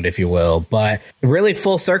the wound, if you will. But really,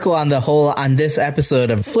 full circle on this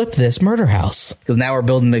episode of Flip This Murder House, because now we're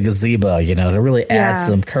building a gazebo, to really add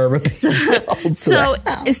some curb appeal.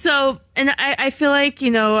 And I feel like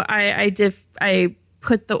I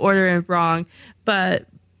put the order in wrong, but.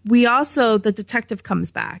 The detective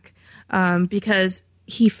comes back because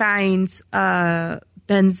he finds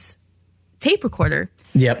Ben's tape recorder.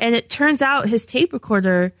 Yep. And it turns out his tape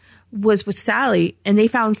recorder was with Sally, and they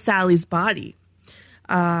found Sally's body.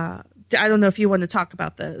 I don't know if you want to talk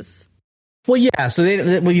about this. Well, yeah. So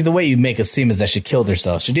the way you make it seem is that she killed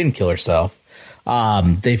herself. She didn't kill herself.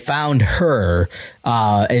 They found her,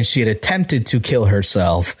 and she had attempted to kill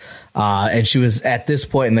herself. And she was, at this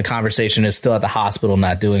point in the conversation, is still at the hospital,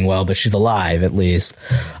 not doing well, but she's alive at least.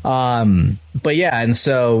 But yeah, and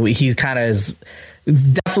so he kind of is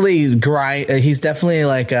definitely he's definitely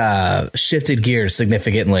like shifted gears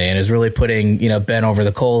significantly and is really putting, Ben over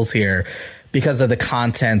the coals here because of the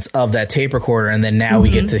contents of that tape recorder. And then now we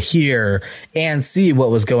get to hear and see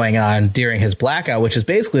what was going on during his blackout, which is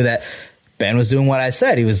basically that Ben was doing what I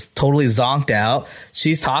said. He was totally zonked out.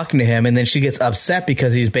 She's talking to him, and then she gets upset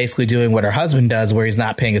because he's basically doing what her husband does, where he's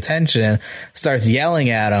not paying attention, starts yelling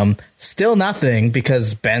at him. Still nothing,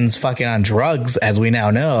 because Ben's fucking on drugs, as we now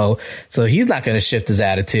know. So he's not going to shift his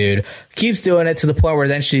attitude. Keeps doing it to the point where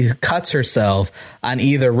then she cuts herself on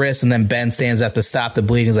either wrist, and then Ben stands up to stop the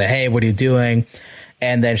bleeding. He's like, hey, what are you doing?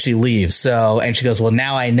 And then she leaves. And she goes, well,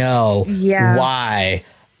 now I know why.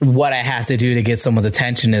 What I have to do to get someone's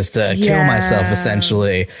attention is to kill myself,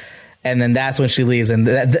 essentially. And then that's when she leaves. And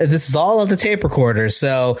this is all on the tape recorder.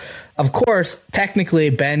 So, of course, technically,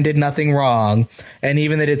 Ben did nothing wrong. And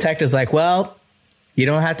even the detective's like, well, you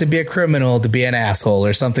don't have to be a criminal to be an asshole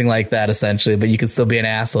or something like that, essentially. But you can still be an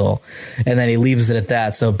asshole. And then he leaves it at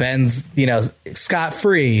that. So Ben's,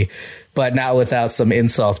 scot-free, but not without some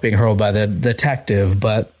insults being hurled by the detective.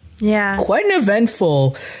 But yeah, quite an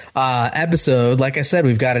eventful episode. Like I said,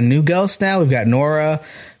 we've got a new ghost now. We've got Nora.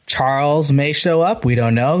 Charles may show up. We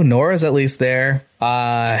don't know. Nora's at least there.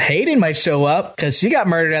 Hayden might show up because she got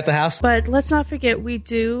murdered at the house. But let's not forget, we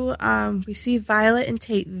see Violet and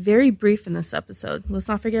Tate very brief in this episode. Let's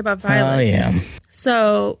not forget about Violet. Oh, yeah.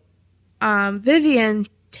 So Vivian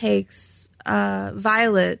takes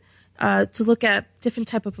Violet to look at different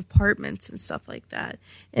type of apartments and stuff like that.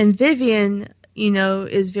 And Vivian,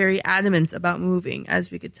 is very adamant about moving, as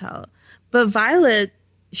we could tell. But Violet,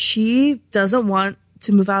 she doesn't want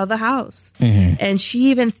to move out of the house. Mm-hmm. And she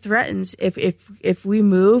even threatens, if we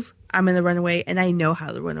move, I'm going to run away, and I know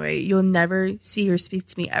how to run away. You'll never see or speak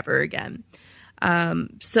to me ever again.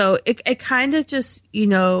 So it kind of just,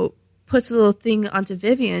 puts a little thing onto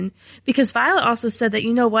Vivian, because Violet also said that,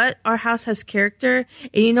 what, our house has character,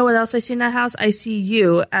 and you know what else I see in that house? I see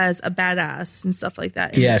you as a badass and stuff like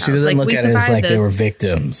that. Yeah, she doesn't look at it as like they were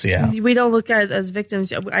victims. Yeah, we don't look at it as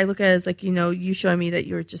victims. I look at it as like, you showing me that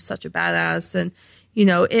you're just such a badass, and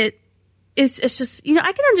it's just,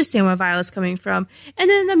 I can understand where Violet's coming from. And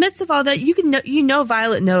then in the midst of all that,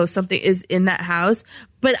 Violet knows something is in that house,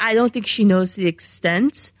 but I don't think she knows the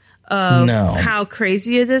extent of how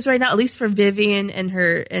crazy it is right now, at least for Vivian and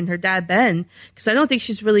her dad Ben, because I don't think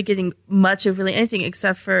she's really getting much of really anything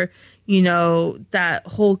except for that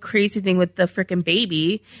whole crazy thing with the freaking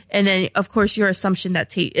baby, and then of course your assumption that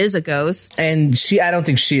Tate is a ghost. And I don't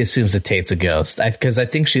think she assumes that Tate's a ghost, because I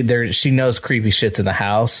think she knows creepy shit's in the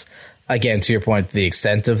house. Again, to your point, the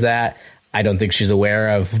extent of that, I don't think she's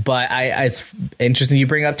aware of. But it's interesting you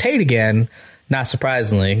bring up Tate again. Not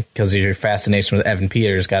surprisingly, because your fascination with Evan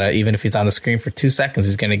Peters, even if he's on the screen for 2 seconds,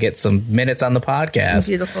 he's going to get some minutes on the podcast.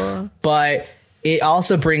 Beautiful. But it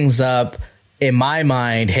also brings up, in my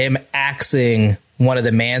mind, him axing one of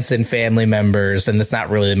the Manson family members, and it's not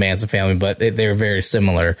really the Manson family, but they're very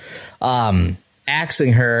similar.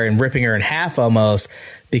 Axing her and ripping her in half almost,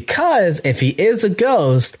 because if he is a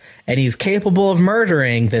ghost and he's capable of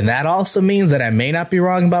murdering, then that also means that I may not be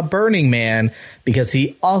wrong about Burning Man, because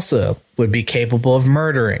he also would be capable of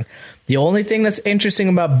murdering. The only thing that's interesting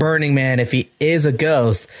about Burning Man, if he is a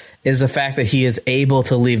ghost, is the fact that he is able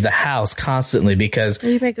to leave the house constantly, because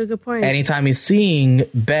you make a good point. Anytime he's seeing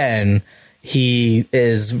Ben, he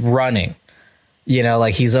is running. He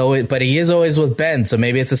is always with Ben. So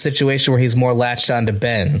maybe it's a situation where he's more latched onto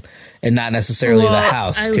Ben and not necessarily the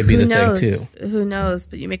house. Could be the thing too. Who knows?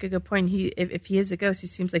 But you make a good point. If he is a ghost, he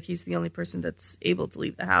seems like he's the only person that's able to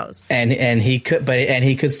leave the house. And he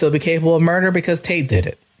could still be capable of murder because Tate did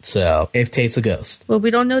it. So if Tate's a ghost, well, we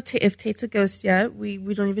don't know if Tate's a ghost yet. We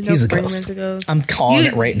don't even know if Burning Man's a ghost. I'm calling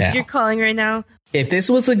it right now. You're calling right now. If this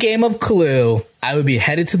was a game of Clue, I would be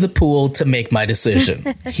headed to the pool to make my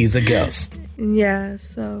decision. He's a ghost. Yeah,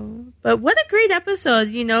 but what a great episode.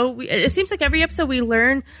 It seems like every episode we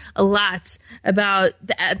learn a lot about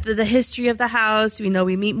the history of the house. We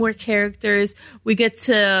meet more characters. We get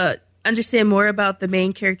to understand more about the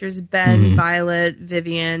main characters, Ben, Violet,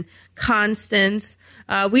 Vivian, Constance.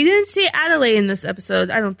 We didn't see Adelaide in this episode,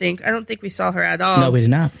 I don't think. I don't think we saw her at all. No, we did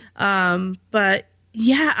not. But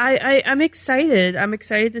Yeah, I'm excited. I'm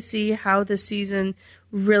excited to see how this season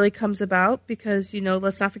really comes about because,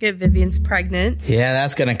 let's not forget Vivian's pregnant. Yeah,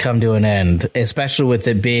 that's going to come to an end, especially with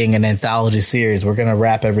it being an anthology series. We're going to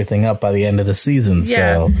wrap everything up by the end of the season.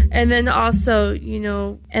 Yeah. So. And then also,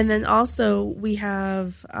 we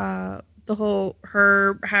have the whole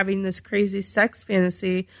her having this crazy sex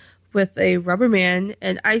fantasy with a rubber man.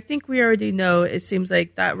 And I think we already know it seems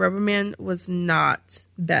like that rubber man was not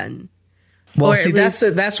Ben. Well, see,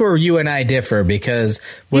 that's where you and I differ, because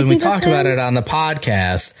when we talked about it on the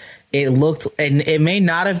podcast, it looked, and it may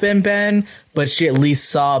not have been Ben, but she at least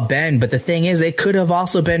saw Ben. But the thing is, it could have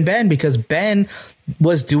also been Ben, because Ben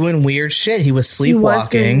was doing weird shit. He was sleepwalking. He was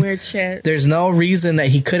doing weird shit. There's no reason that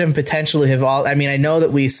he couldn't potentially have I mean, I know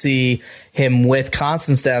that we see him with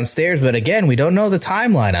Constance downstairs, but again, we don't know the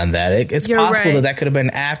timeline on that. It's possible that could have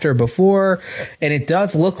been after or before, and it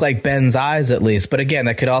does look like Ben's eyes at least. But again,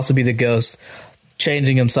 that could also be the ghost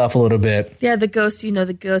changing himself a little bit. Yeah, the ghost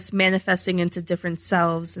manifesting into different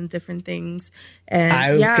selves and different things. And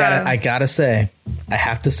I gotta say, I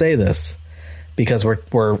have to say this, because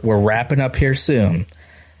we're wrapping up here soon.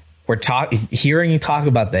 We're hearing you talk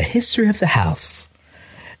about the history of the house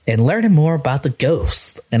and learning more about the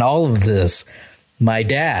ghost and all of this. My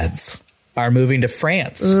dads are moving to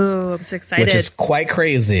France. Ooh, I'm so excited. Which is quite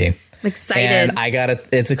crazy. I'm excited. And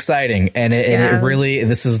it's exciting. And it really,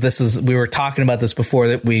 this is, we were talking about this before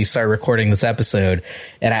that we started recording this episode,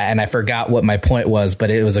 and I forgot what my point was, but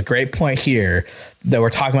it was a great point here that we're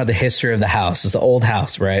talking about the history of the house. It's an old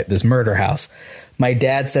house, right? This murder house. My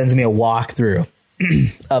dad sends me a walkthrough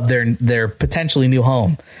of their potentially new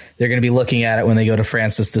home. They're going to be looking at it when they go to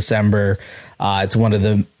France this December. It's one of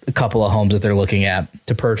the couple of homes that they're looking at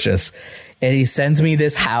to purchase. And he sends me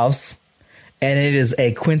this house, and it is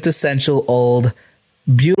a quintessential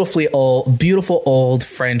beautiful old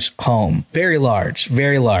French home. Very large,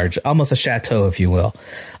 almost a chateau, if you will.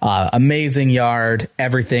 Amazing yard,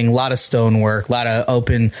 everything, a lot of stonework,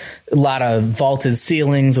 a lot of vaulted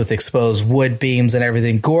ceilings with exposed wood beams and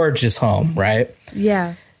everything. Gorgeous home, right?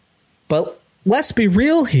 Yeah. But let's be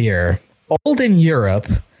real here. Old in Europe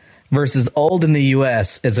versus old in the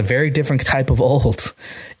US is a very different type of old.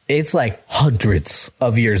 It's like hundreds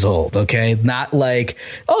of years old, okay? Not like,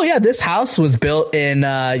 oh yeah, this house was built in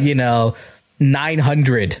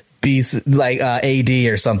 900 BC, like AD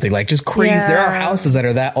or something, like just crazy. Yeah. There are houses that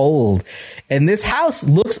are that old, and this house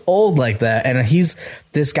looks old like that. And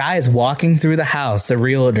this guy is walking through the house, the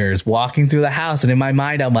realtor is walking through the house, and in my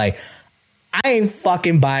mind, I'm like, I ain't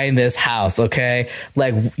fucking buying this house, okay?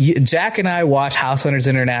 Like, Jack and I watch House Hunters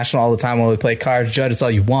International all the time when we play cards. Judge, it's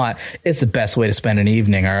all you want. It's the best way to spend an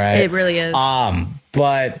evening, all right? It really is.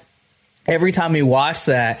 But every time we watch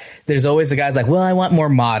that, there's always the guys like, well, I want more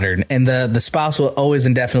modern. And the spouse will always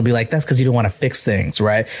indefinitely be like, that's because you don't want to fix things,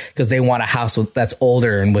 right? Because they want a house that's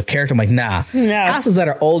older and with character. I'm like, nah. No. Houses that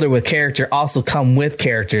are older with character also come with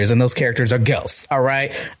characters, and those characters are ghosts, all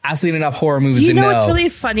right? I've seen enough horror movies to know. What's really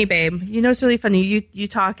funny, babe? It's really funny. You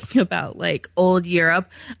talking about, like, old Europe.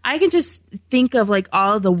 I can just think of, like,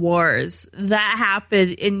 all the wars that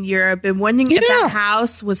happened in Europe and wondering if that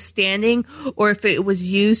house was standing or if it was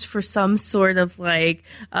used for some sort of like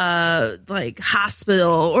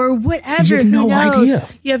hospital or whatever. You have no idea.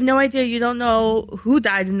 You have no idea. You don't know who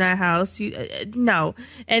died in that house. No.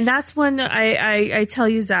 And that's when I tell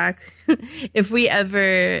you, Zach, if we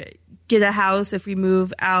ever get a house, if we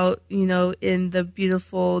move out, in the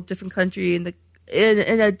beautiful different country,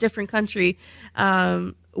 in a different country,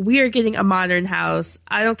 we are getting a modern house.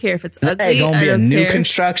 I don't care if it's ugly. It's going to be a new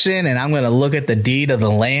construction, and I'm going to look at the deed of the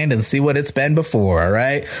land and see what it's been before, all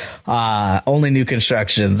right? Only new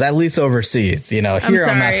constructions, at least overseas. Here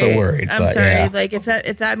I'm not so worried. I'm sorry. Yeah. Like,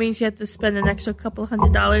 if that means you have to spend an extra couple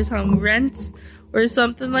 $100s on rent or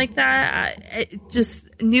something like that, just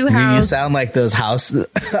new house. You sound like those house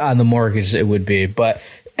on the mortgage it would be, but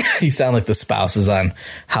you sound like the spouses on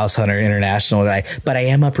House Hunter International. But I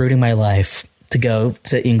am uprooting my life to go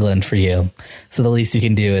to England for you. So the least you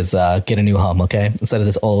can do is get a new home, okay? Instead of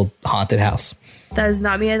this old haunted house. That is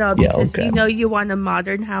not me at all, because you want a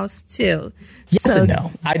modern house too. Yes and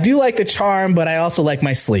no. I do like the charm, but I also like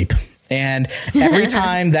my sleep. And every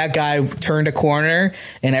time that guy turned a corner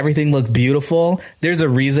and everything looked beautiful, there's a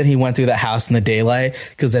reason he went through that house in the daylight.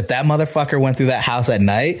 Because if that motherfucker went through that house at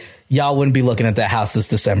night, y'all wouldn't be looking at that house this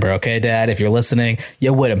December, okay, Dad? If you're listening,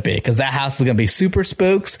 you wouldn't be, because that house is going to be super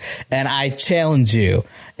spooks, and I challenge you.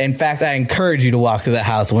 In fact, I encourage you to walk through that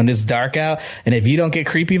house when it's dark out, and if you don't get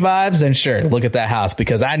creepy vibes, then sure, look at that house,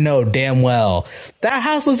 because I know damn well that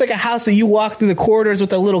house looks like a house that you walk through the corridors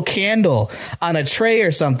with a little candle on a tray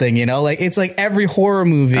or something, you know? Like, it's like every horror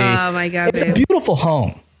movie. Oh, my God, It's a beautiful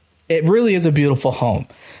home. It really is a beautiful home.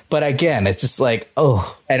 But again, it's just like,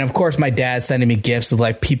 oh. And of course, my dad's sending me gifts of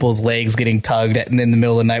like people's legs getting tugged in the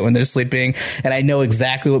middle of the night when they're sleeping. And I know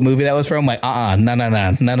exactly what movie that was from. I'm like, no.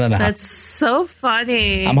 That's so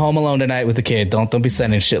funny. I'm home alone tonight with the kid. Don't be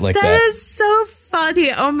sending shit like that. That is so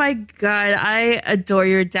funny. Oh my God. I adore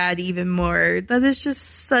your dad even more. That is just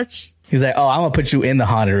such. He's like, oh, I'm going to put you in the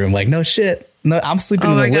haunted room. Like, no shit. No, I'm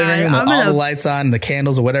sleeping in the living room with all the lights on, the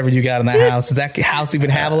candles or whatever you got in that house. Does that house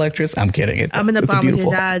even have electricity? I'm kidding. I'm going to bond with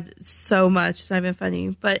your dad so much. It's not even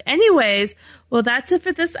funny. But anyways, well, that's it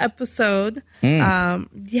for this episode.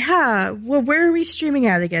 Yeah. Well, where are we streaming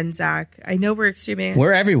at again, Zach? I know we're streaming.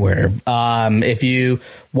 We're everywhere. If you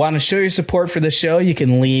want to show your support for the show, you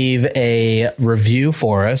can leave a review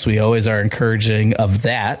for us. We always are encouraging of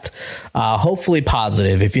that. Hopefully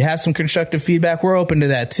positive. If you have some constructive feedback, we're open to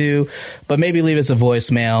that too. But maybe leave us a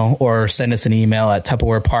voicemail or send us an email at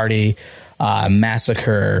Tupperware Party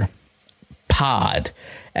Massacre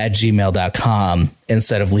pod@gmail.com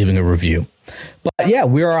instead of leaving a review. But yeah,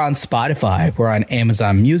 we are on Spotify. We're on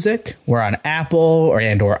Amazon Music. We're on Apple or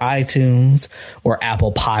iTunes or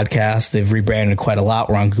Apple Podcasts. They've rebranded quite a lot.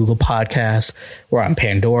 We're on Google Podcasts. We're on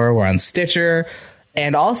Pandora. We're on Stitcher.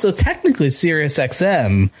 And also technically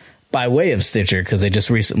SiriusXM by way of Stitcher, because they just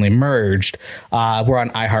recently merged. We're on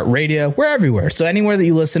iHeartRadio. We're everywhere. So anywhere that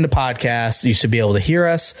you listen to podcasts, you should be able to hear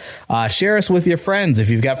us. Share us with your friends. If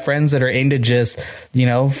you've got friends that are into just,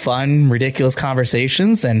 fun, ridiculous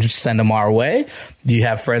conversations, then just send them our way. Do you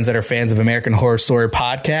have friends that are fans of American Horror Story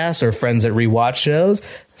podcasts or friends that rewatch shows?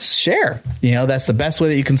 Share. That's the best way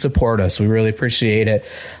that you can support us. We really appreciate it.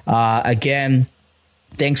 Again,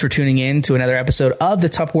 thanks for tuning in to another episode of the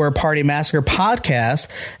Tupperware Party Massacre podcast,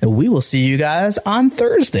 and we will see you guys on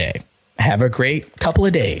Thursday. Have a great couple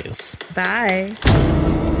of days. Bye.